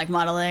just didn't like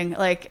modeling.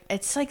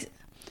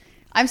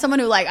 I'm someone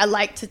who I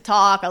like to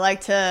talk. I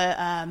like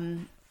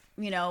to,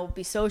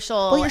 be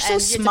social. Well, you're so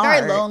smart.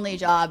 It's a very lonely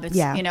job. It's,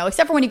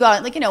 except for when you go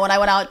out, when I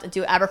went out to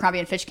do Abercrombie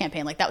and Fitch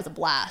campaign, that was a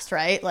blast,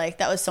 right?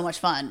 That was so much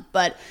fun.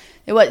 But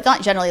it's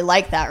not generally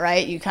like that,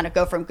 right? You kind of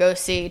go from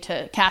go-see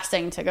to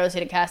casting to go-see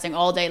to casting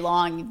all day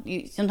long.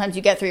 Sometimes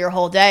you get through your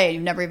whole day and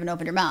you've never even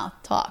opened your mouth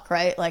to talk,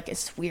 right?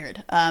 It's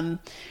weird. I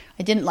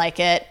didn't like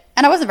it.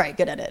 And I wasn't very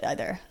good at it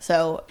either.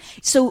 So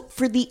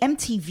for the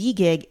MTV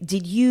gig,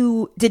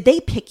 did they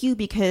pick you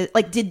because,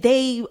 did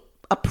they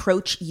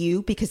approach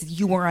you because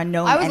you were a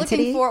known entity? I was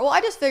looking for,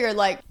 I just figured,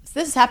 this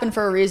has happened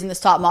for a reason, this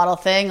Top Model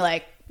thing.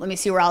 Let me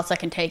see where else I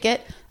can take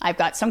it. I've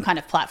got some kind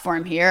of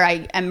platform here.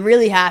 I am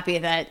really happy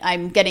that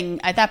I'm getting,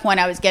 at that point,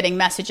 I was getting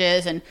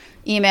messages and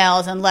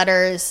emails and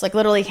letters,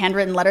 literally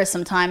handwritten letters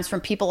sometimes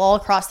from people all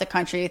across the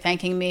country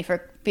thanking me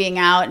for being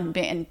out and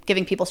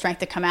giving people strength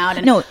to come out.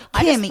 And no,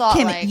 Kim,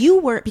 you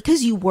were,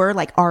 because you were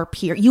our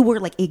peer, you were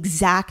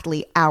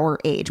exactly our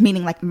age,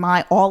 meaning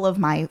all of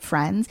my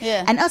friends,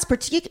 and us,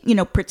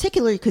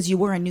 particularly because you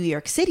were a New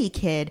York City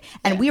kid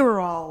and we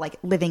were all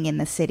living in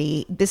the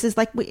city. This is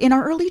in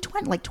our early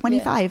 20s,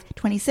 25,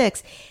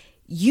 26.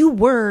 You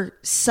were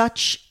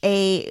such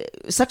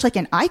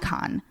an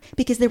icon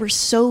because there were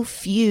so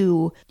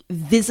few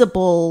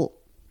visible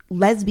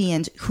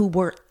lesbians who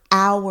were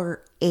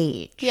our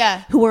age,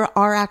 who were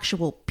our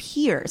actual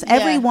peers.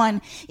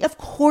 Everyone, of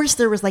course,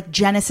 there was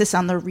Genesis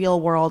on The Real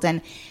World,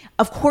 and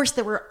of course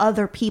there were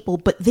other people,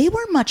 but they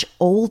were much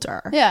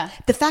older.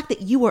 The fact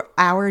that you were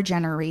our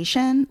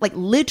generation,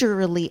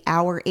 literally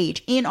our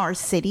age in our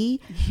city,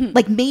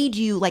 made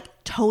you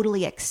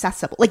totally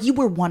accessible. You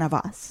were one of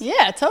us.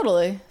 Yeah,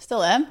 totally.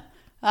 Still am.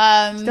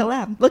 Still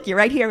am. Look, you're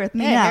right here with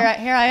me now.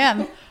 Here I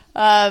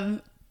am.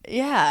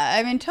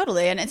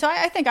 Totally. And so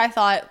I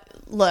thought,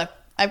 look,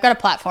 I've got a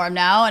platform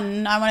now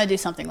and I want to do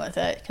something with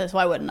it, because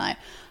why wouldn't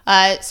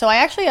I? So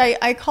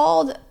I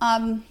called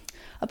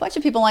a bunch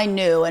of people I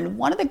knew, and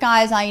one of the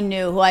guys I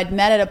knew who I'd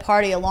met at a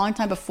party a long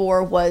time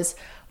before was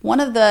one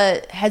of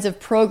the heads of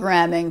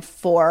programming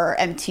for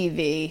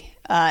MTV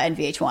and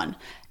VH1.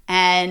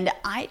 And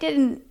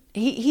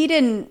he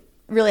didn't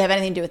really have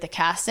anything to do with the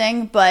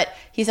casting, but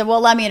he said, well,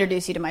 let me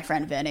introduce you to my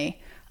friend Vinny.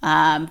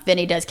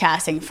 Vinny does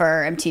casting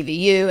for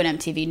MTVU and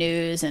MTV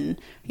News, and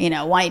why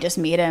don't you just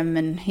meet him?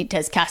 And he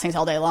does castings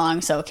all day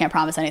long, so can't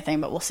promise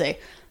anything, but we'll see.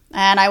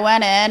 And I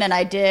went in and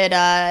I did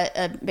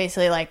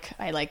basically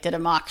I did a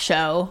mock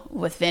show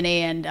with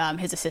Vinny and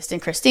his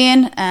assistant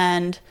Christine,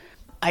 and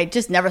I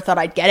just never thought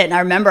I'd get it. And I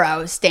remember I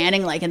was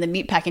standing in the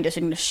meatpacking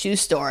district in a shoe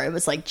store. It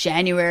was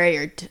January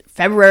or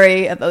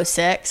February of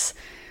 2006,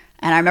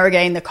 and I remember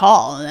getting the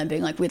call and then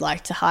being we'd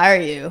like to hire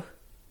you.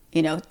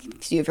 You have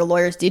your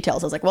lawyer's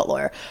details. I was like, what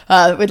lawyer? We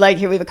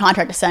have a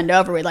contract to send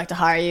over. We'd like to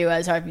hire you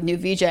as our new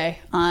VJ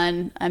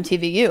on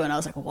MTVU. And I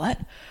was like, what?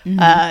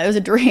 Mm-hmm. It was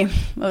a dream.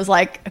 It was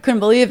I couldn't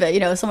believe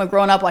it. Someone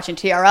growing up watching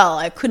TRL,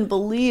 I couldn't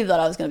believe that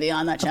I was going to be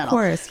on that channel. Of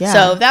course, yeah.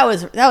 So that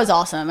was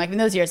awesome.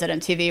 Those years at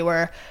MTV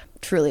were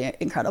truly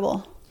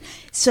incredible.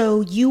 So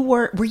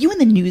were you in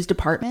the news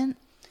department?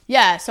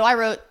 Yeah. So I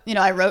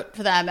wrote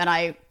for them, and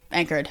I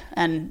anchored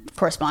and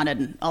corresponded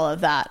and all of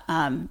that.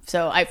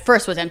 So I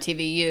first was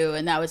MTVU,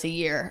 and that was a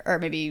year or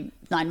maybe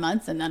 9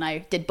 months, and then I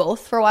did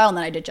both for a while, and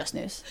then I did Just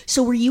News.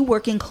 So were you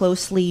working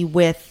closely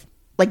with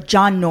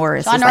John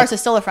Norris? John Norris is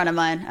still a friend of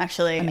mine,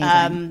 actually.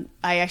 Amazing.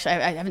 I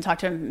haven't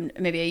talked to him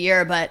in maybe a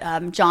year, but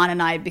John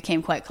and I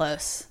became quite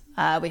close.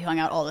 We hung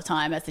out all the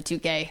time as the two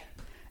gay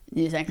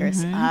news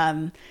anchors.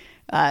 Mm-hmm.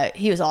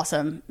 He was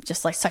awesome,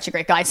 just such a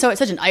great guy. So it's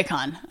such an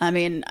icon.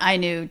 I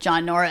knew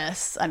John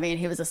Norris.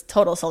 He was a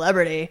total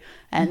celebrity,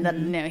 and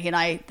then he and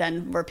I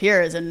then were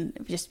peers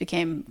and just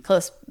became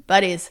close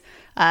buddies.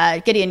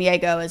 Gideon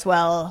Yago as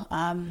well.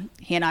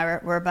 He and I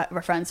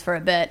were friends for a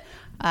bit.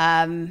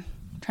 Trying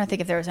to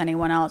think if there was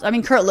anyone else.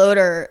 Kurt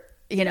Loder.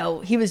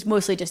 He was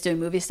mostly just doing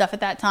movie stuff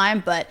at that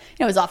time, but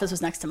his office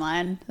was next to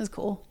mine. It was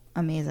cool.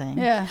 Amazing.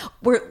 Yeah.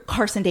 Where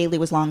Carson Daly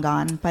was long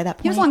gone by that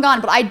point? He was long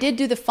gone, but I did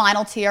do the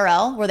final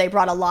TRL where they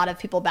brought a lot of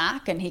people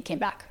back, and he came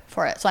back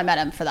for it. So I met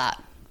him for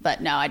that.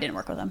 But no, I didn't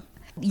work with him.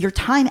 Your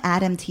time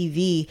at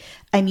MTV,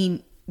 I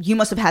mean, you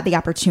must have had the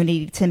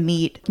opportunity to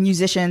meet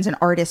musicians and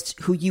artists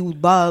who you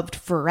loved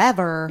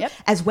forever, Yep.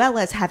 as well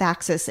as have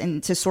access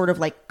and to sort of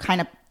like kind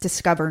of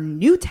discover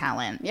new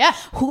talent. Yeah.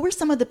 Who were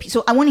some of the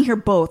so I want to hear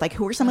both. Like,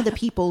 who were some of the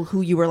people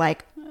who you were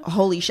like,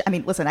 holy shit? I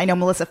mean, listen, I know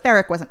Melissa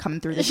Ferrick wasn't coming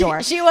through the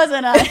door. She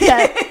wasn't.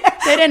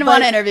 They didn't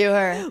want to interview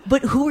her.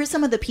 But who were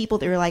some of the people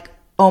that were like,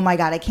 oh my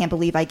God, I can't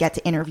believe I get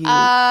to interview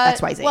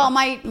XYZ? Well,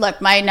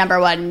 my number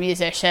one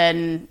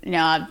musician,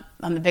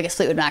 I'm the biggest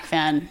Fleetwood Mac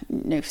fan.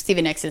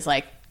 Stevie Nicks is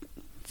like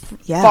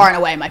far and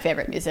away my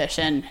favorite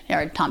musician,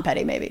 or Tom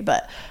Petty maybe.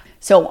 But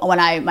so when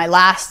my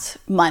last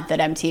month at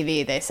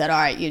MTV, they said, all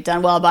right, you've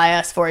done well by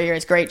us, 4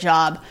 years, great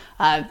job.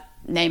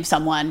 Name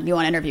someone you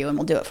want to interview and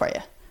we'll do it for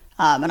you.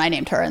 And I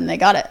named her and they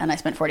got it. And I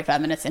spent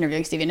 45 minutes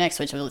interviewing Stevie Nicks,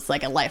 which was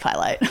like a life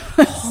highlight.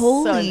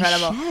 Holy so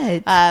incredible.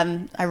 Shit.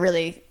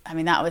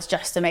 That was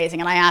just amazing.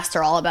 And I asked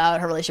her all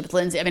about her relationship with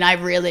Lindsay. I mean,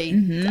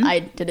 I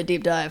did a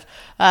deep dive.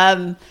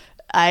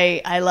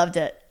 I loved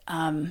it.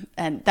 And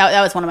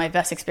that was one of my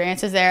best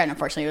experiences there. And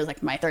unfortunately, it was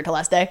like my third to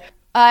last day.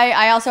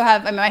 I also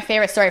have, my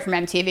favorite story from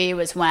MTV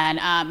was when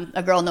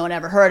a girl no one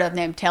ever heard of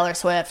named Taylor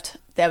Swift,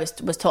 I was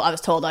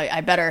told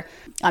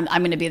I'm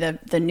going to be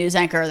the news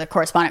anchor, the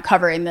correspondent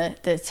covering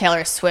the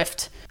Taylor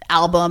Swift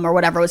album or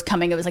whatever was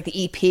coming. It was like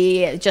the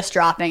EP just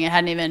dropping. It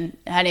hadn't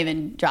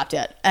even dropped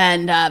yet.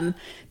 And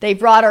they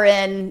brought her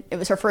in. It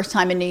was her first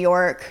time in New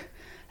York.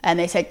 And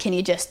they said, can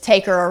you just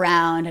take her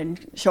around and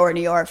show her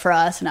New York for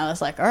us? And I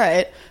was like, all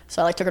right.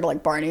 So I took her to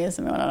Barney's.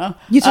 I don't know.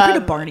 You took her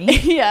to Barney?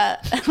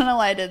 Yeah. I don't know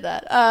why I did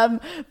that.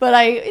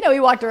 But we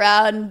walked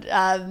around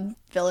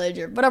Village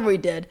or whatever we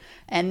did.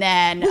 And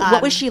then...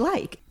 what was she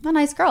like? A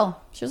nice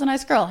girl. She was a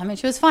nice girl. I mean,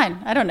 she was fine.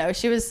 I don't know.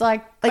 She was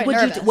quite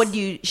nervous.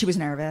 She was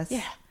nervous?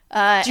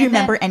 Yeah. Do you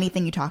remember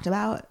anything you talked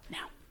about? No.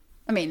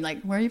 I mean,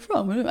 where are you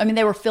from? I mean,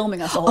 they were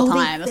filming us the whole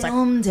time. They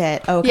filmed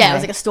it. Okay. Yeah, it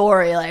was like a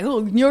story,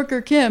 New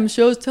Yorker Kim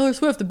shows Taylor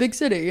Swift, the big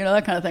city,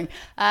 that kind of thing.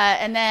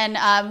 And then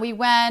we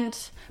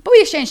went, but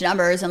we exchanged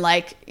numbers, and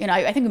I think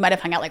we might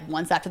have hung out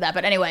once after that.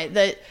 But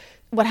anyway,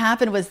 what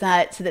happened was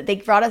that they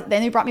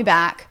brought me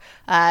back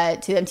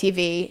to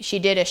MTV. She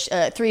did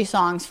 3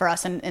 songs for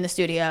us in the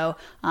studio,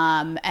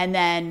 and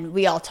then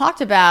we all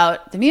talked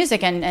about the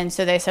music, and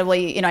so they said, well,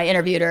 I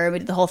interviewed her, we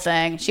did the whole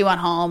thing. She went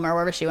home or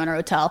wherever she went, her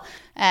hotel,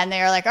 and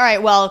they were like, all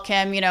right, well,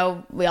 Kim,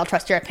 we all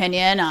trust your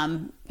opinion.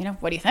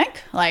 What do you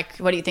think?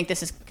 What do you think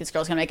this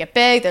girl's gonna make it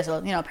big? There's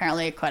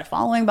apparently quite a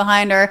following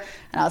behind her,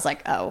 and I was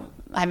like, oh,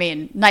 I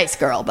mean, nice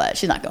girl, but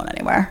she's not going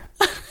anywhere.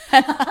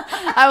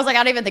 I was like, I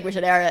don't even think we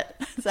should air it.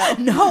 So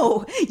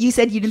no, you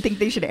said you didn't think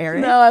they should air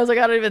it. No, I was like,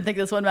 I don't even think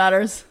this one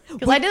matters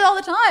because I did it all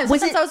the time.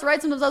 Sometimes I was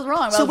right, sometimes I was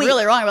wrong. But I was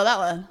really wrong about that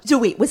one. So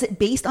wait, was it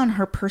based on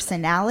her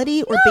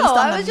personality or based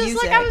on the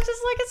music? I was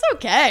just like, it's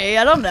okay.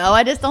 I don't know.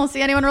 I just don't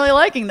see anyone really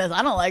liking this.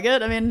 I don't like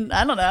it. I mean,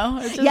 I don't know.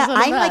 It's just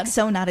I'm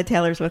so not a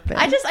Taylor Swift fan.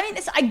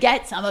 I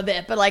get some of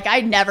it, but I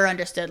never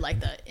understood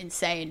the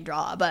insane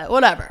draw. But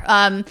whatever.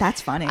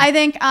 That's funny. I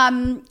think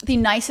the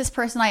nicest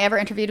person I ever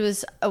interviewed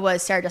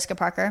was Sarah Jessica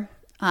Parker.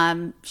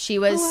 She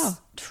was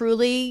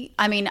truly,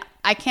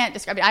 I can't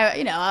describe it.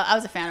 I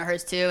was a fan of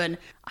hers too. And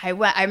I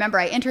remember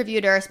I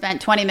interviewed her,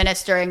 spent 20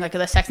 minutes during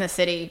the Sex and the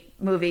City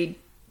movie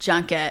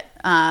junket,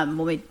 when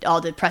we all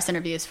did press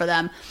interviews for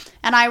them.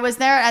 And I was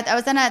there at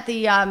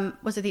the,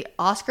 was it the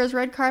Oscars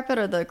red carpet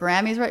or the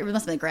Grammys red? It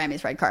must have been the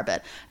Grammys red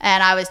carpet.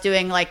 And I was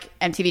doing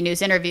MTV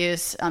News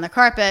interviews on the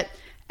carpet.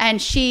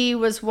 And she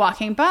was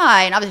walking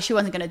by, and obviously she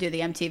wasn't going to do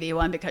the MTV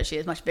one because she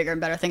has much bigger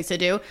and better things to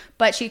do.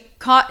 But she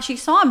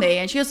saw me,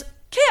 and she goes,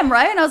 Kim,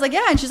 right? And I was like,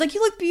 yeah. And she's like,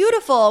 you look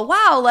beautiful.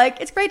 Wow,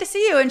 it's great to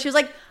see you. And she was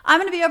like, I'm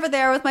going to be over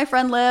there with my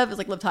friend Liv. It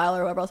was Liv Tyler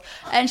or whoever else.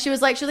 And she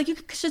was like, you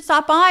should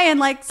stop by and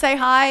say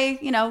hi,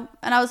 And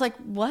I was like,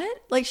 what?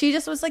 She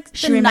just was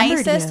the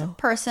nicest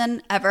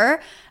person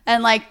ever,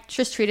 and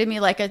just treated me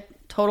like a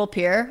total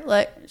peer.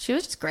 She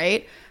was just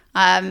great.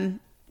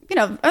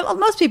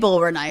 Most people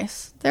were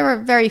nice. There were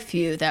very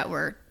few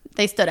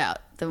they stood out.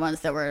 The ones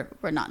that were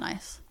not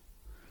nice.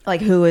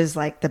 Who was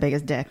the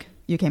biggest dick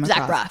you came across?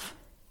 Zach Braff.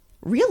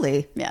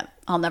 Really? Yeah.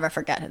 I'll never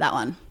forget that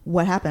one.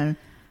 What happened?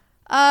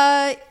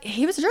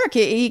 He was a jerk.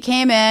 He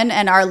came in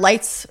and our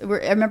lights I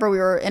remember we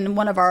were in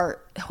one of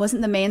it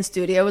wasn't the main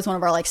studio, it was one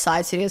of our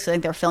side studios. I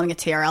think they were filming a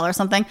TRL or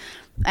something.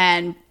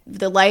 And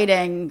the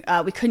lighting,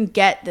 we couldn't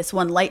get this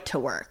one light to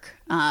work.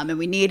 And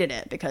we needed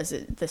it because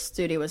the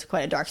studio was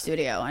quite a dark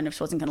studio and it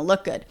wasn't going to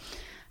look good.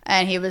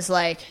 And he was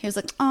like,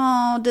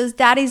 oh, does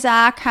Daddy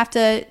Zach have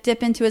to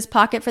dip into his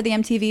pocket for the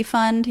MTV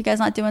fund? You guys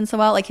not doing so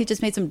well? He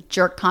just made some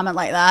jerk comment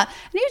like that.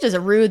 And he was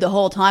just rude the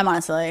whole time,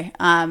 honestly.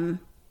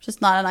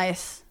 Just not a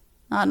nice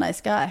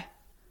guy.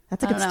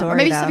 That's a good story. Or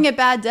maybe he's having a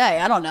bad day.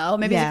 I don't know.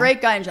 Maybe he's a great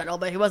guy in general,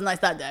 but he wasn't nice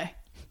that day.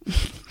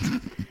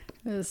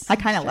 I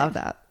kind of love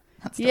that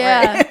story.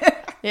 Yeah.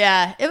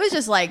 Yeah. It was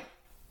just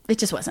it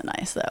just wasn't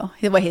nice though.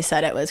 The way he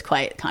said it was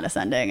quite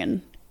condescending,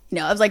 and You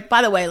know, I was like,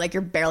 by the way, like,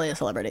 you're barely a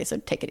celebrity, so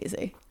take it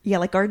easy. Yeah,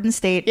 like Garden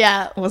State.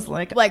 Yeah, was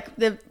like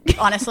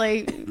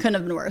honestly couldn't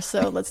have been worse.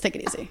 So let's take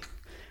it easy.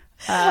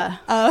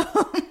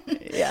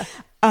 Yeah.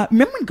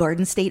 Remember when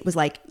Garden State was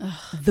like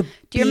the?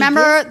 Do you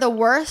remember the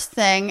worst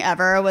thing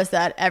ever was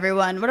that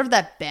everyone, whatever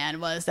that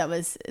band was, that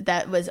was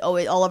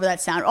always all over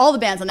that sound. All the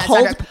bands on that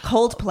soundtrack.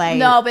 Coldplay.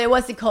 No, but it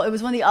was it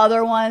was one of the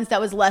other ones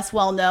that was less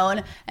well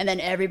known, and then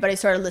everybody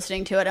started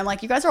listening to it. I'm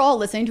like, you guys are all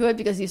listening to it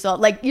because you saw,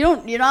 like, you're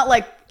not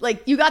like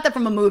you got that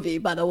from a movie,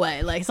 by the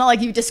way. Like, it's not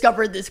like you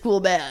discovered this cool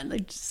band.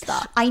 Like, just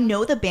stop. I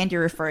know the band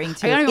you're referring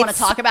to. I don't even want to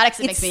talk about it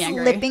because it makes me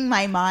angry. It's slipping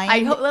my mind.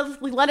 I hope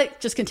let it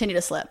just continue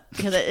to slip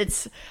because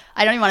it's.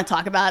 I don't even want to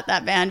talk about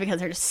that band because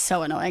they're just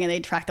so annoying and they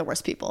attract the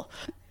worst people.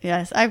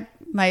 Yes,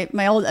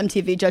 my old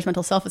MTV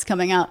judgmental self is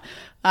coming out.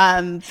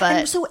 But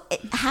and so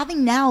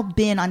having now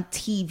been on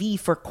TV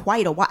for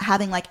quite a while,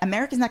 having like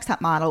America's Next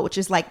Top Model, which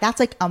is like, that's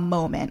like a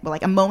moment,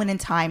 like a moment in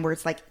time where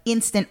it's like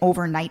instant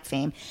overnight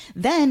fame.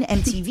 Then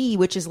MTV,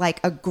 which is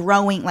like a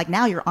growing, like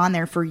now you're on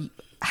there for,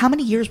 how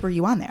many years were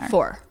you on there?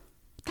 4.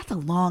 That's a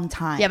long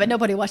time. Yeah, but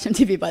nobody watched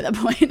MTV by that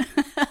point.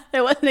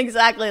 It wasn't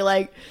exactly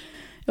like,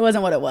 it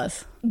wasn't what it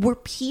was. Were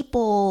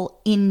people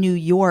in New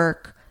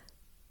York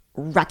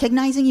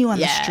recognizing you on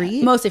the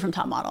street? Mostly from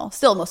Top Model.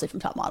 Still mostly from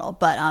Top Model.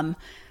 But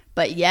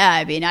yeah,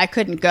 I mean, I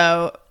couldn't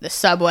go the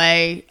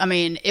subway. I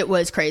mean, it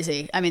was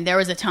crazy. I mean, there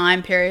was a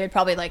time period,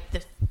 probably like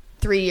the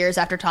 3 years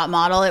after Top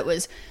Model,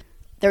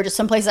 there were just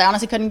some places I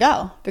honestly couldn't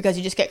go because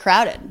you just get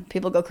crowded.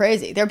 People go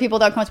crazy. There are people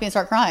that come up to me and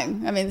start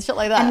crying. I mean, shit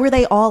like that. And were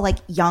they all like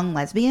young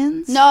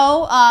lesbians?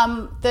 No,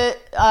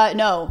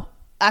 no.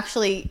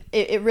 Actually,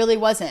 it really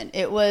wasn't.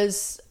 It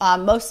was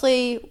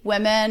mostly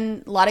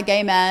women, a lot of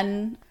gay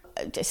men,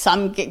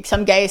 some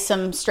gay,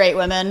 some straight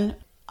women.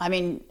 I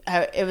mean,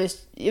 it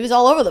was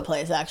all over the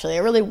place. Actually, it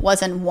really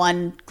wasn't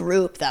one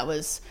group that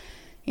was,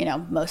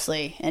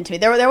 mostly into me.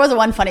 There was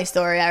one funny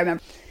story I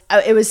remember.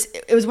 It was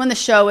when the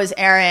show was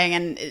airing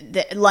and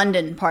the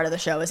London part of the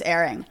show was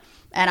airing,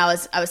 and I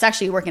was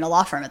actually working at a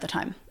law firm at the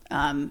time.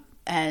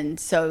 And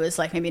so it was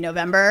like maybe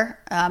November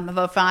of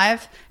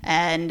 2005,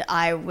 and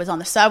I was on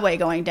the subway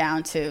going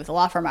down to the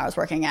law firm I was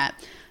working at,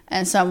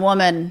 and some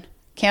woman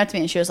came up to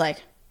me and she was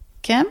like,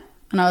 "Kim?"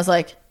 And I was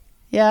like,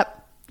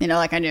 "Yep."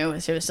 Like I knew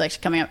she was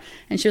like coming up,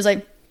 and she was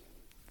like,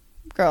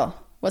 "Girl,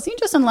 wasn't you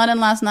just in London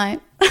last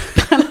night?"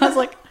 And I was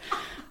like,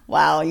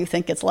 "Wow, you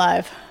think it's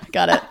live?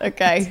 Got it.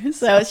 Okay."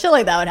 So shit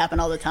like that would happen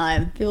all the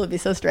time. People would be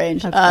so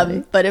strange,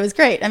 but it was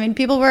great. I mean,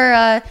 people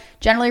were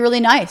generally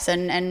really nice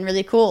and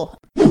really cool.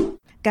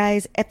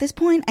 Guys, at this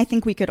point, I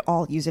think we could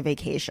all use a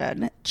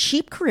vacation.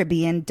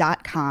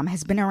 CheapCaribbean.com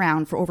has been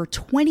around for over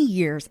 20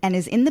 years and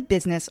is in the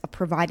business of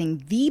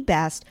providing the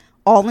best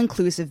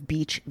all-inclusive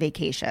beach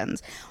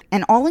vacations.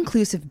 An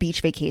all-inclusive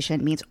beach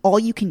vacation means all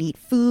you can eat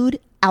food,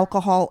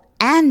 alcohol,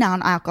 and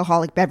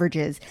non-alcoholic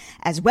beverages,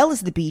 as well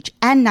as the beach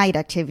and night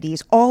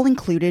activities, all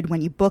included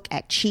when you book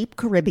at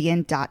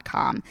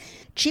CheapCaribbean.com.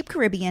 Cheap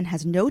Caribbean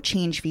has no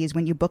change fees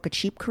when you book a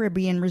Cheap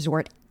Caribbean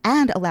resort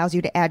and allows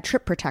you to add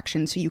trip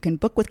protection so you can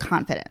book with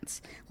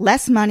confidence.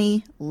 Less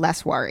money,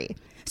 less worry.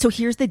 So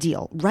here's the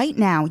deal. Right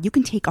now, you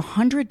can take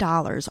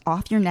 $100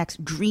 off your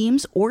next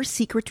dreams or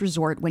secrets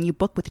resort when you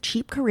book with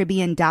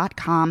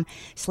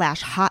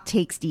cheapcaribbean.com/hot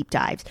takes deep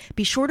dives.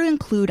 Be sure to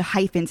include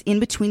hyphens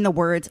in between the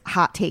words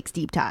hot takes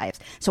deep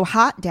dives. So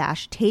hot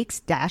takes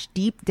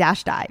deep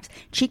dives.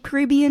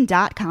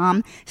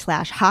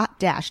 cheapcaribbean.com/hot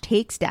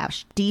takes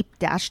deep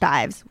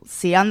dives.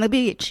 See you on the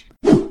beach.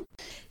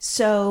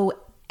 So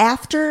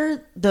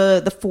after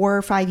the 4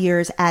 or 5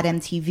 years at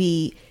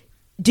MTV,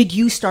 did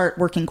you start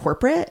working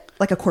corporate,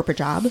 like a corporate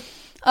job?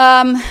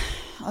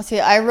 Let's see.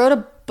 I wrote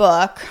a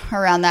book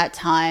around that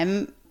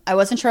time. I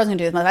wasn't sure I was going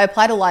to do this. I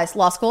applied to law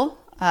school,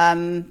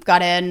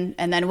 got in,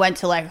 and then went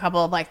to like a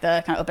couple of like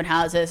the kind of open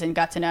houses and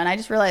got to know. And I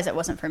just realized it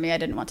wasn't for me. I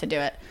didn't want to do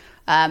it.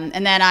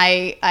 And then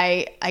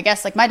I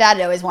guess like my dad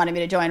had always wanted me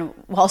to join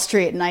Wall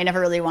Street, and I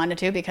never really wanted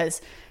to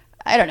because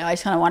I don't know. I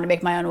just kind of wanted to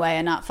make my own way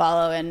and not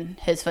follow in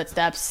his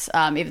footsteps,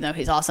 even though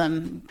he's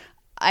awesome.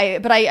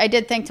 But I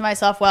did think to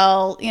myself,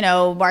 well,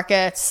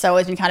 markets, I've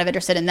always been kind of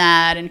interested in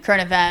that and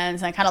current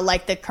events, and I kind of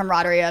like the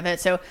camaraderie of it.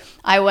 So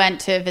I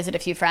went to visit a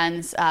few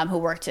friends who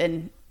worked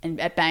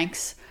at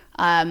banks.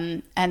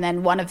 And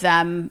then one of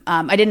them,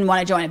 I didn't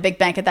want to join a big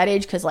bank at that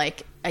age because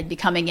like I'd be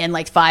coming in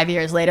like 5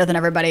 years later than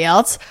everybody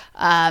else.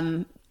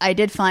 I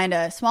did find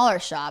a smaller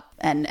shop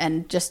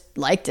and just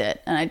liked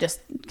it. And I just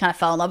kind of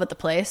fell in love with the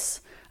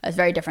place. It was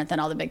very different than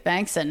all the big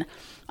banks. And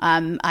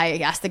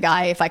I asked the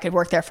guy if I could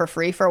work there for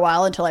free for a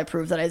while until I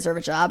proved that I deserve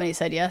a job. And he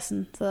said yes.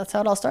 And so that's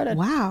how it all started.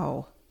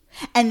 Wow.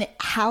 And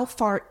how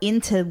far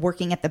into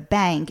working at the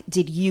bank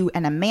did you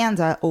and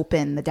Amanda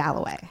open the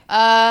Dalloway?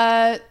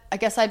 I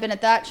guess I'd been at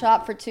that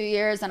shop for 2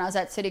 years and I was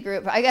at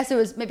Citigroup. I guess it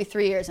was maybe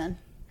 3 years in.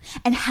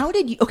 And how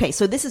did you... Okay,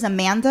 so this is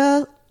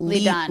Amanda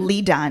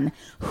Lee Dunn,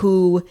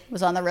 who...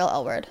 was on The Real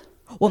L Word.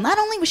 Well, not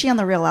only was she on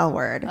The Real L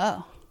Word,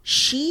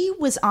 she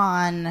was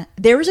on...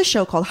 There was a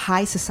show called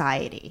High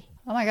Society.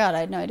 Oh my God, I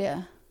had no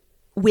idea.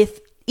 With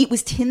It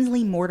was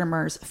Tinsley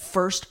Mortimer's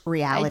first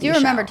reality show. I do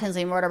remember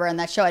Tinsley Mortimer in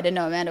that show. I didn't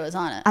know Amanda was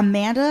on it.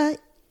 Amanda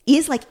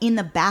is like in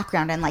the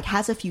background and like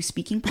has a few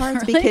speaking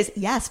parts Really?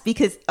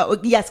 because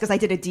I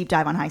did a deep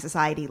dive on High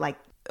Society like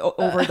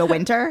over the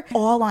winter,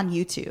 all on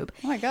YouTube.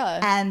 Oh my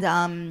God.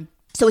 And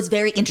so it's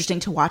very interesting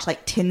to watch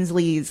like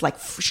Tinsley's like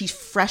she's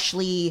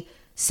freshly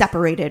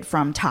separated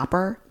from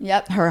Topper,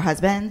 her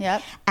husband,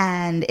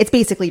 and it's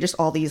basically just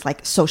all these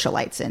like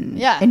socialites in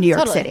New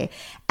York City.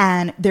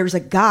 And there's a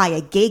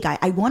gay guy.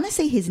 I want to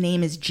say his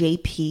name is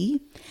JP.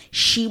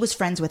 She was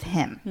friends with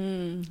him,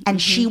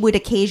 and she would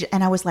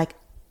and I was like,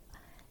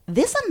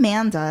 this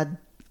Amanda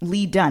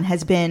Lee Dunn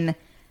has been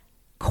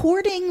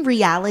courting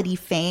reality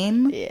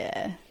fame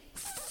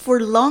for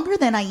longer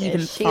than I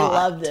even thought. She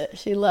loved it.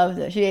 She loved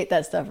it. She ate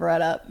that stuff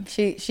right up.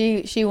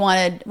 She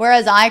wanted,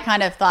 whereas I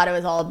kind of thought it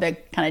was all a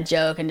big kind of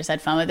joke and just had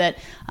fun with it.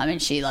 I mean,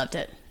 she loved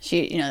it.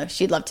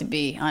 She'd love to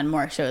be on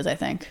more shows, I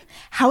think.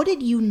 How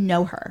did you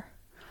know her?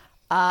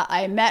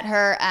 I met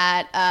her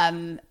at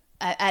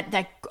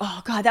that,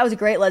 oh God, that was a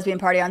great lesbian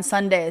party on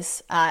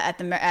Sundays at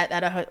the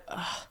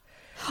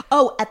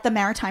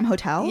Maritime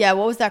Hotel? Yeah,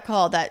 what was that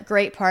called? That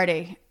great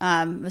party.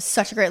 It was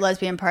such a great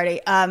lesbian party.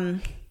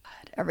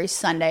 Every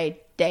Sunday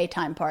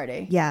daytime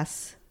party.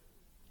 Yes.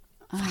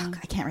 Fuck,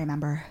 I can't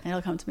remember.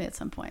 It'll come to me at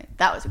some point.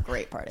 That was a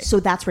great party. So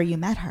that's where you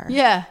met her?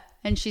 Yeah.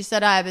 And she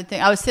said, I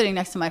was sitting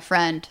next to my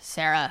friend,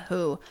 Sarah,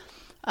 who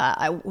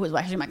was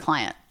actually my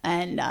client.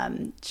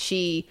 And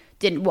she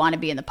didn't want to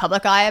be in the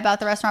public eye about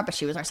the restaurant, but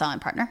she was our selling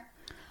partner.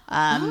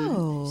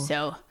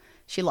 So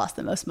she lost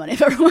the most money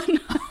of everyone.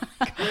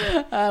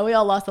 We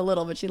all lost a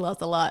little, but she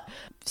lost a lot.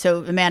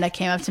 So Amanda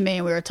came up to me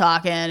and we were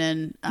talking.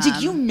 And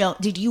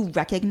did you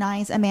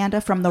recognize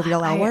Amanda from The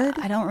Real L Word?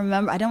 I don't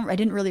remember. I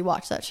didn't really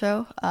watch that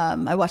show.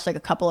 I watched like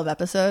a couple of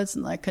episodes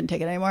and I couldn't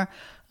take it anymore.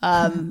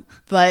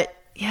 But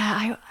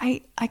yeah,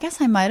 I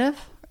guess I might have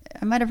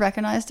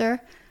recognized her.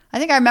 I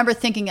think I remember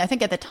thinking. I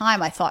think at the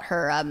time I thought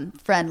her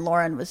friend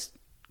Lauren was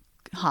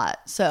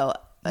hot. So.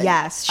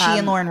 Yes, she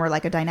and Lauren were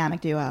like a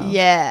dynamic duo.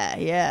 Yeah,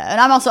 and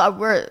I'm also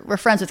we're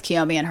friends with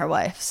Kiyomi and her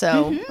wife,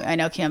 so I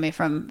know Kiyomi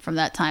from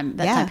that time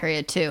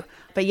period too.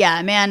 But yeah,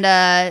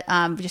 Amanda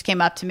just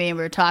came up to me and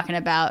we were talking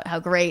about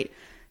how great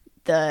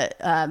the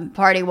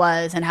party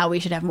was and how we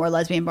should have more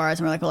lesbian bars,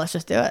 and we're like, well, let's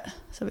just do it.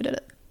 So we did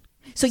it.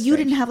 So you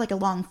didn't have like a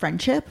long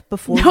friendship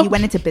before you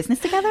went into business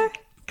together?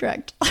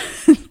 Correct.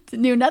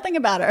 Knew nothing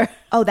about her.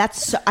 Oh,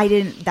 that's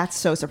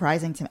so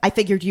surprising to me. I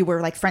figured you were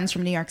like friends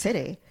from New York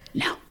City.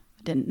 No.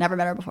 Never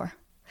met her before.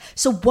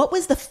 So what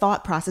was the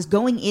thought process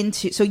going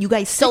into, so you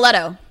guys...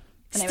 Stiletto.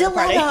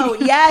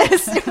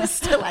 Yes. It was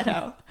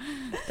Stiletto.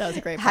 That was a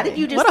great party. How did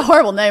you just... What a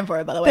horrible name for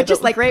it, by the way. But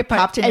just like great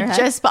popped in your head?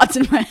 It just popped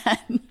in my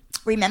head.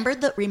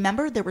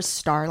 Remember there was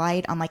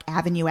Starlight on like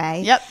Avenue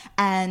A? Yep.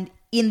 And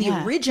in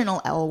the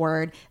original L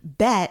Word,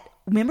 Bet...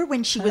 Remember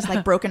when she was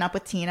like broken up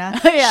with Tina?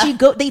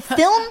 They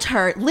filmed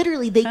her.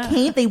 Literally,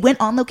 they went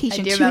on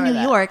location to New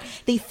York.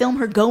 They filmed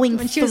her going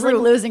when she was like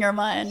losing her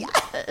mind.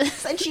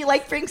 Yes. And she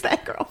like brings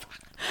that girl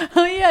back.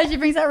 Oh yeah, she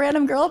brings that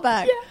random girl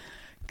back. Yeah.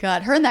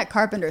 God, her and that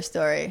Carpenter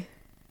story.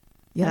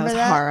 Yeah, that was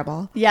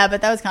horrible. Yeah,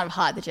 but that was kind of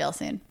hot, the jail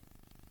scene.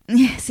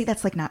 Yeah, see,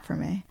 that's like not for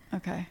me.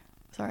 Okay,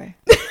 sorry.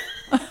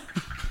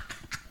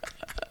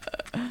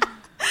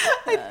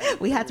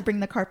 We had to bring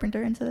the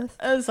Carpenter into this.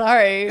 Oh,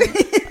 sorry.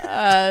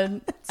 I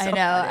know. Funny.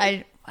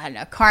 I don't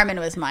know. Carmen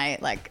was I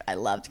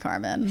loved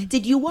Carmen.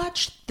 Did you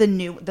watch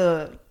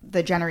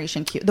the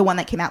Generation Q, the one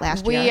that came out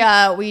last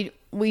year?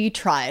 We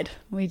tried.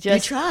 We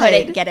just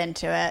couldn't get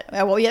into it.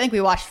 Well, I think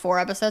we watched 4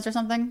 episodes or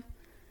something.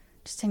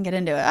 Just didn't get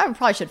into it. I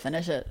probably should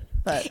finish it.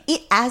 But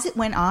as it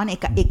went on,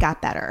 it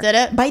got better. Did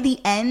it? By the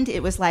end,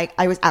 it was like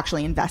I was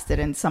actually invested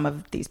in some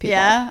of these people.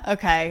 Yeah.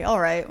 Okay. All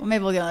right. Well,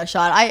 maybe we'll give it a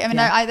shot. I mean,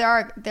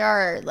 there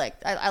are like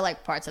I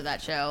like parts of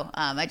that show.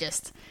 We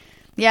just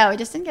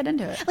didn't get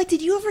into it. Like,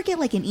 did you ever get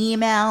like an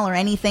email or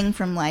anything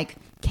from like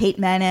Kate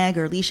Menig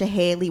or Leisha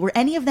Haley? Were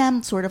any of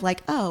them sort of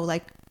like, oh,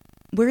 like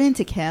we're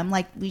into Kim,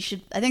 like we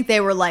should? I think they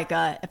were like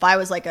if I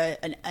was like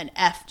an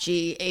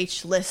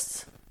FGH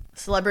list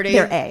celebrity,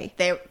 they're A.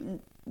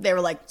 They were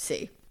like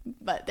C.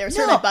 But they were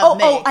certainly above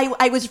me.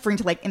 I was referring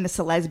to like in the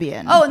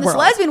celesbian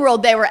celesbian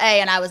world, they were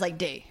A and I was like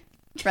D,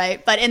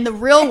 right? But in the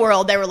real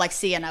world, they were like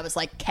C and I was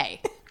like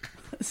K.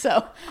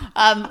 So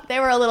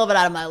they were a little bit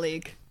out of my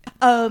league.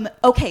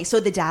 Okay, so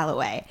the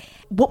Dalloway.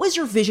 What was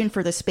your vision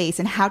for the space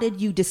and how did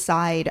you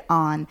decide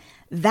on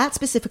that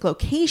specific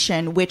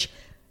location, which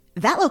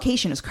that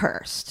location is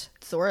cursed?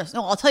 It's the worst.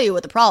 No, I'll tell you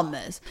what the problem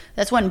is.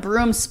 That's when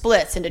Broome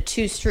splits into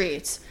 2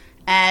 streets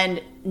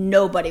and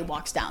nobody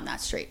walks down that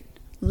street.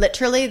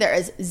 Literally, there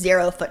is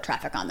 0 foot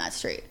traffic on that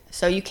street.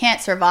 So you can't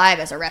survive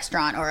as a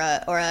restaurant or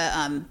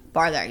a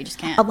bar there. You just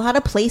can't. A lot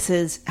of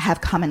places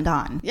have come and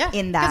gone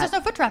in that there's no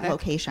foot traffic.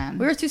 Location.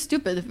 We were too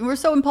stupid. We were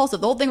so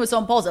impulsive. The whole thing was so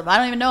impulsive. I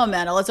don't even know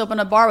Amanda. Let's open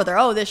a bar with her.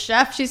 Oh, this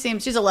chef, she's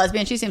a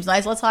lesbian. She seems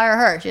nice. Let's hire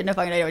her. She had no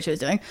fucking idea what she was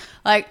doing.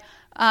 Like,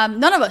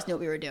 None of us knew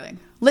what we were doing.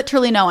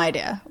 Literally no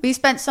idea. We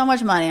spent so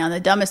much money on the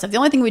dumbest stuff. The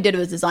only thing we did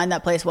was design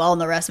that place well,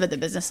 and the rest of it, the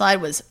business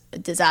side, was a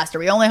disaster.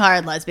 We only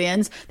hired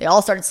lesbians. They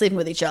all started sleeping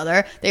with each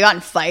other. They got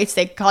in fights.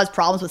 They caused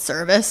problems with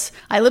service.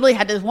 I literally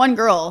had this one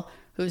girl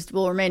who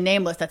will remain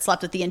nameless that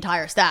slept with the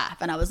entire staff.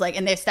 And I was like,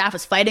 and their staff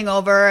was fighting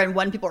over, and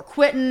when people were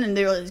quitting and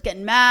they were just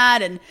getting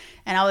mad. And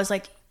I was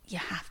like, you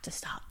have to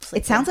stop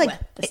sleeping. It sounds like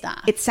with the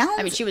staff. It sounds.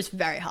 I mean, she was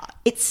very hot.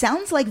 It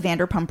sounds like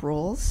Vanderpump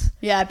Rules.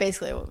 Yeah,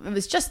 basically, it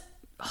was just.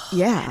 Oh,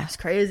 yeah, it was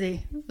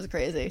crazy. It was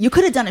crazy. You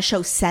could have done a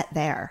show set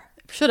there.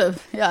 Should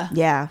have. Yeah.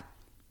 Yeah.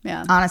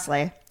 Yeah.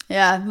 Honestly.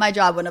 Yeah, my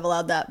job wouldn't have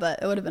allowed that,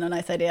 but it would have been a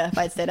nice idea if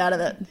I'd stayed out of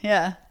it.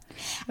 Yeah.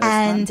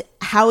 And fun.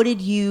 How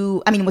did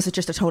you? I mean, was it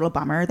just a total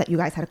bummer that you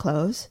guys had to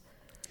close?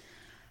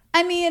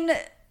 I mean,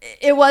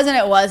 it wasn't.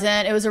 It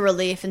wasn't. It was a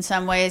relief in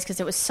some ways because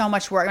it was so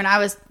much work. When I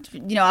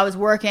was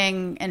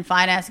working in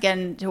finance,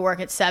 getting to work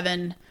at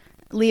 7,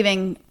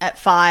 leaving at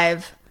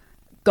 5,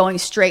 going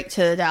straight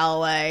to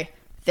Dalloway,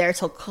 there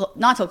till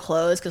not till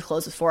close, because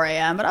close was 4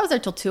 a.m., but I was there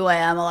till 2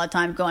 a.m. a lot of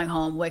times, going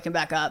home, waking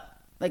back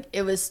up. Like,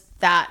 it was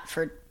that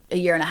for a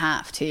year and a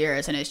half, 2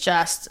 years, and it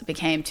just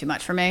became too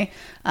much for me.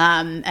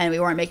 And we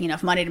weren't making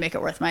enough money to make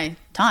it worth my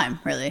time,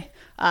 really.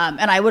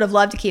 And I would have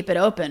loved to keep it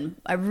open.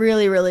 I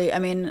really, really, I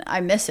mean, I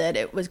miss it.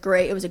 It was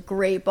great. It was a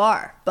great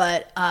bar,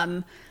 but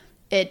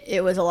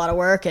it was a lot of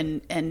work,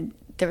 and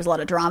there was a lot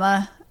of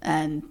drama,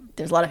 and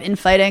there's a lot of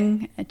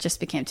infighting. It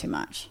just became too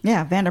much.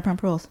 Yeah,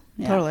 Vanderpump Rules.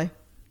 Yeah, totally.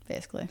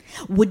 Basically.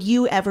 Would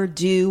you ever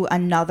do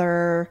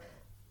another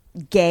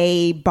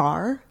gay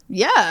bar?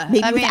 Yeah.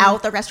 Maybe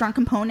without the restaurant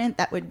component,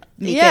 that would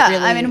make it really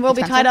I mean, we'll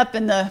expensive. be tied up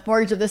in the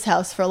mortgage of this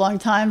house for a long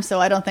time,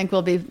 so I don't think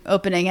we'll be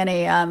opening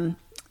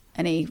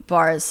any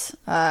bars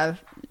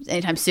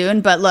anytime soon.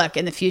 But look,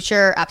 in the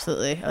future,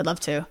 absolutely, I would love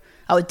to.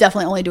 I would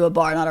definitely only do a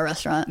bar, not a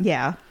restaurant.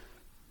 Yeah.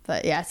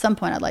 But yeah, at some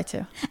point I'd like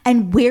to.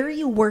 And where are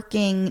you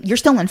working? You're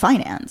still in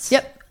finance.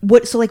 Yep.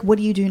 What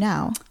do you do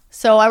now?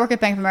 So I work at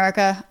Bank of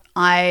America.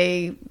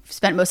 I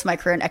spent most of my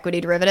career in equity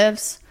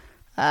derivatives,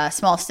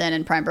 small stint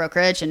in prime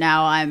brokerage, and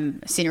now I'm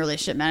a senior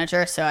relationship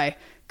manager. So I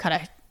kind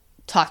of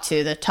talk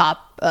to the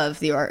top of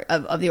the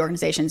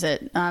organizations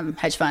at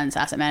hedge funds,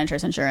 asset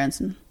managers,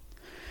 insurance, and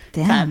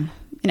damn,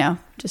 kind of,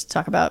 just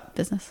talk about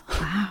business.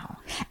 Wow.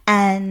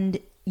 And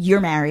you're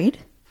married?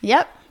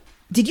 Yep.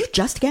 Did you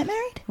just get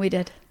married? We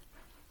did.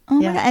 Oh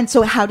yeah. My God. And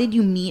so how did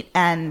you meet,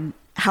 and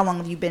how long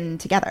have you been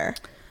together?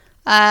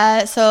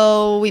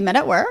 So we met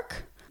at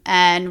work,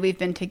 and we've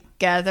been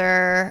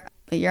together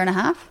a year and a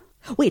half.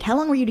 Wait, how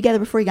long were you together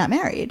before you got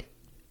married?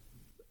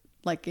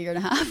 Like a year and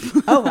a half.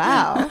 Oh,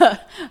 wow.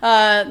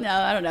 No,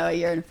 I don't know, a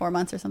year and 4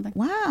 months or something.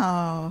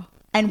 Wow.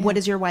 And what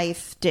does your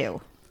wife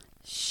do?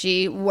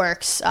 She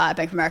works at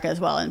Bank of America as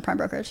well in prime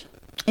brokerage.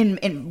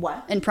 In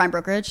what? In prime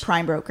brokerage.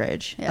 Prime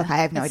brokerage. Yeah. Okay, I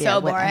have no idea.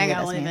 So boring.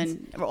 I won't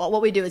even.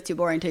 What we do is too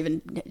boring to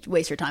even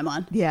waste your time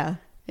on. Yeah.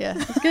 Yeah,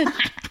 it's good.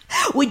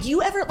 Would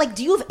you ever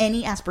do you have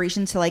any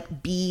aspirations to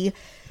be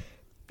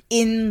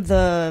in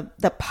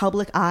the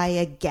public eye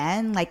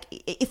again? Like,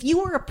 if you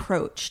were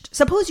approached,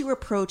 suppose you were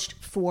approached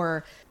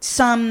for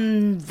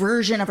some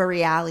version of a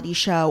reality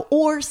show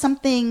or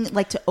something,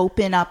 to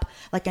open up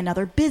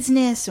another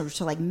business or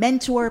to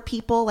mentor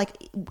people,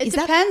 it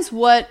depends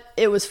what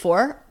it was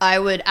for. I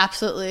would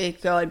absolutely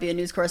go and be a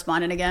news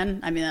correspondent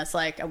again. I mean, that's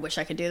I wish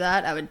I could do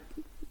that. I would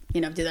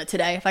do that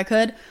today if I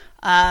could.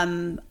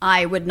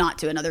 I would not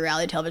do another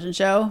reality television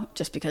show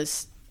just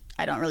because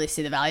I don't really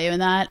see the value in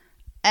that.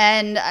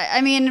 And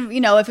I mean,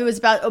 if it was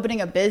about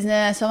opening a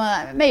business,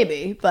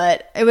 maybe,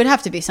 but it would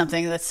have to be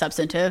something that's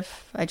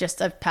substantive.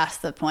 I've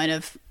passed the point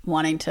of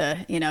wanting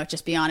to,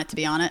 just be on it to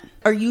be on it.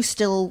 Are you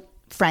still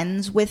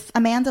friends with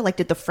Amanda?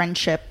 Did the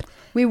friendship?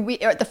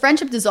 The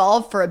friendship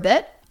dissolved for a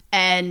bit,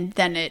 and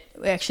then it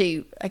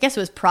actually, I guess it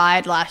was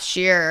Pride last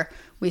year,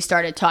 we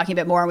started talking a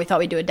bit more, and we thought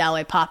we'd do a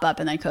Dalloway pop-up,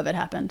 and then COVID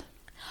happened.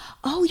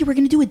 Oh, you were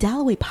going to do a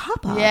Dalloway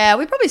pop-up? Yeah,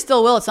 we probably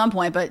still will at some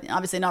point, but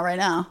obviously not right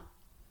now.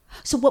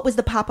 So what was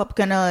the pop-up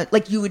gonna,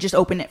 you would just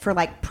open it for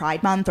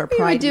Pride Month or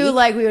Pride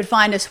Week? We would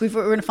find we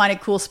were going to find a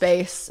cool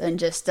space and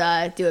just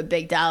do a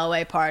big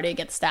Dalloway party,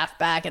 get the staff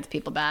back, get the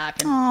people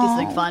back, and do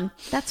something fun.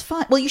 That's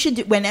fun. Well, you should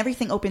do, when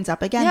everything opens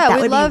up again, that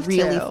would be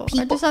really,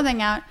 people, do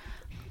something out.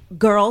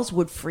 Girls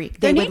would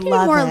freak. They would love it. There need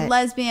to be more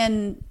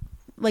lesbian,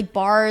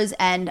 bars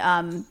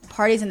and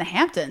parties in the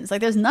Hamptons.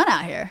 There's none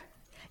out here.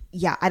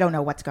 Yeah, I don't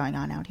know what's going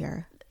on out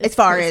here. As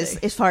far as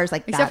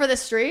except for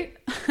this street.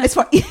 As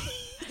far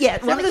yeah,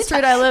 except for the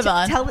street I live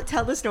on.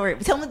 Tell the story.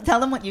 Tell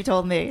them what you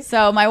told me.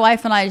 So my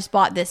wife and I just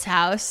bought this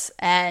house,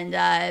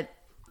 and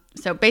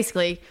so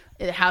basically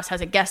the house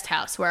has a guest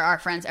house where our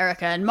friends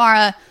Erica and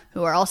Mara,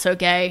 who are also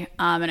gay,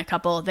 and a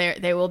couple,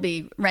 they will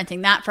be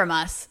renting that from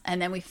us.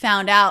 And then we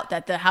found out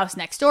that the house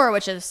next door,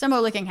 which is a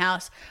similar looking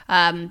house,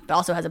 but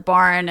also has a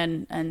barn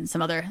and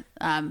some other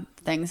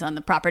things on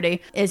the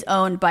property, is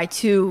owned by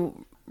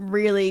two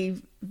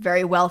really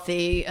very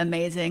wealthy,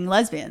 amazing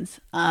lesbians.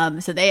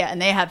 So they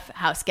have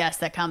house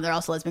guests that come. They're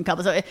also lesbian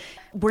couples. So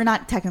we're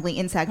not technically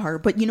in Sag Harbor,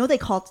 but they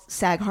call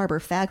Sag Harbor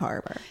Fag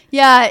Harbor.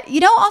 Yeah.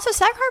 Also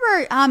Sag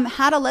Harbor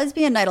had a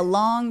lesbian night a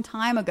long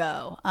time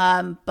ago.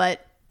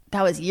 But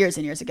that was years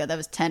and years ago. That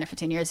was 10 or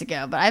 15 years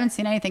ago. But I haven't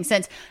seen anything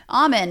since.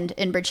 Almond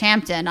in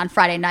Bridgehampton on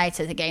Friday nights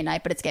is a gay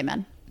night, but it's gay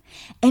men.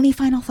 Any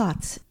final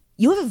thoughts?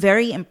 You have a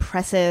very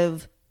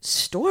impressive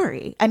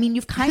story. I mean,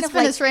 you've kind of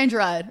been a strange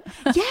ride.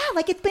 Yeah,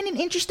 it's been an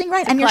interesting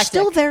ride. And you're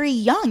still very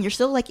young. You're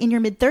still in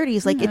your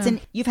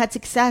mid-30s. You've had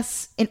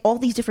success in all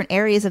these different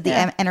areas of the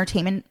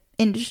entertainment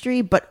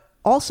industry, but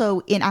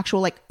also in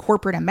actual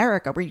corporate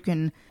America, where you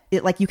can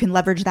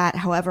leverage that.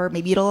 However,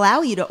 maybe it'll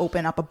allow you to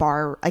open up a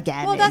bar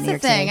again. Well, that's the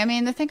thing. I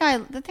mean, the thing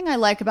I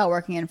like about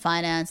working in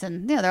finance,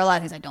 and there are a lot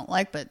of things I don't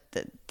like, but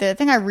the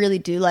thing I really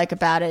do like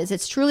about it is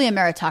it's truly a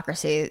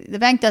meritocracy. The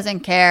bank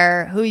doesn't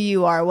care who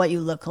you are, what you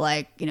look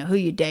like, who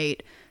you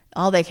date.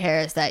 All they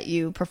care is that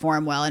you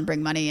perform well and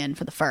bring money in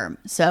for the firm.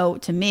 So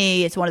to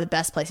me, it's one of the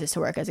best places to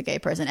work as a gay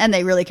person, and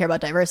they really care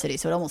about diversity.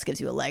 So it almost gives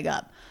you a leg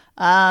up.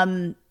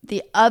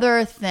 The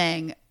other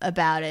thing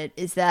about it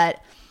is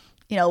that,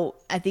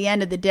 at the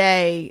end of the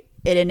day,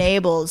 it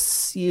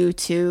enables you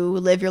to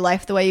live your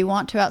life the way you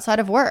want to outside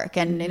of work,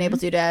 and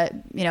enables you to,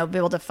 be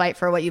able to fight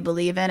for what you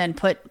believe in and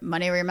put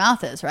money where your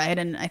mouth is, right?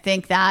 And I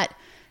think that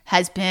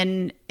has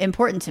been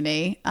important to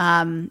me.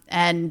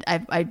 And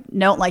I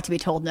don't like to be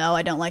told no.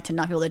 I don't like to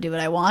not be able to do what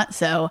I want.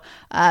 So,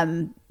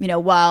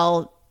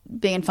 while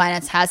being in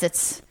finance has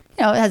its,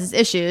 it has its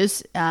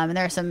issues, and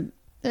there's some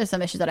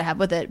issues that I have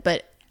with it,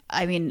 but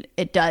I mean,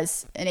 it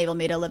does enable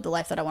me to live the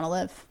life that I want to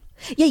live.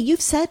 Yeah,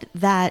 you've said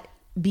that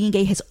being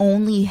gay has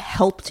only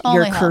helped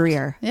your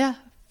career. Yeah,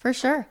 for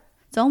sure.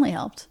 It's only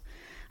helped.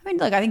 I mean,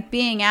 look, I think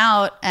being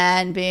out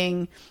and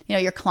being,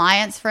 your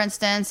clients, for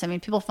instance, I mean,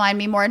 people find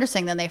me more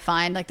interesting than they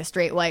find the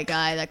straight white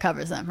guy that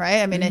covers them,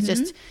 right? I mean, it's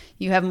just,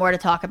 you have more to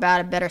talk about,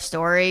 a better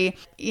story.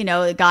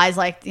 Guys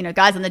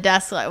guys on the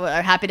desk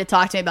are happy to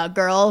talk to me about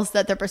girls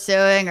that they're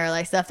pursuing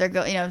or stuff they're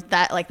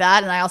that like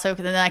that. And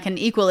I can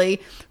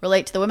equally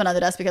relate to the women on the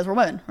desk because we're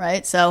women,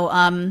 right? So,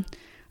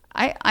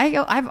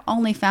 I've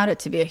only found it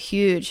to be a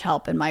huge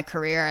help in my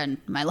career and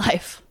my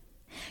life.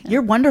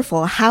 You're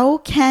wonderful. How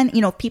can,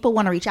 if people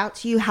want to reach out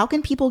to you, how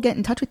can people get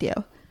in touch with you?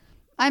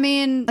 I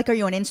mean, are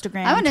you on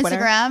Instagram? I'm on Twitter?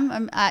 Instagram.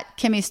 I'm at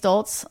Kimmy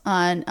Stoltz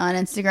on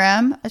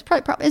Instagram. It's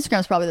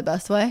Instagram's probably the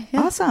best way.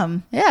 Yeah.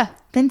 Awesome. Yeah.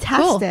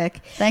 Fantastic.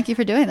 Cool. Thank you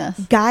for doing this.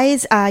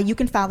 Guys, you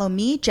can follow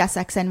me,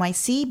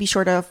 JessXNYC. Be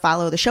sure to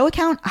follow the show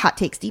account, Hot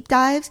Takes Deep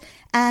Dives.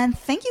 And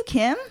thank you,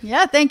 Kim.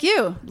 Yeah, thank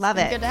you. Love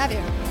it. Good to have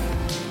you.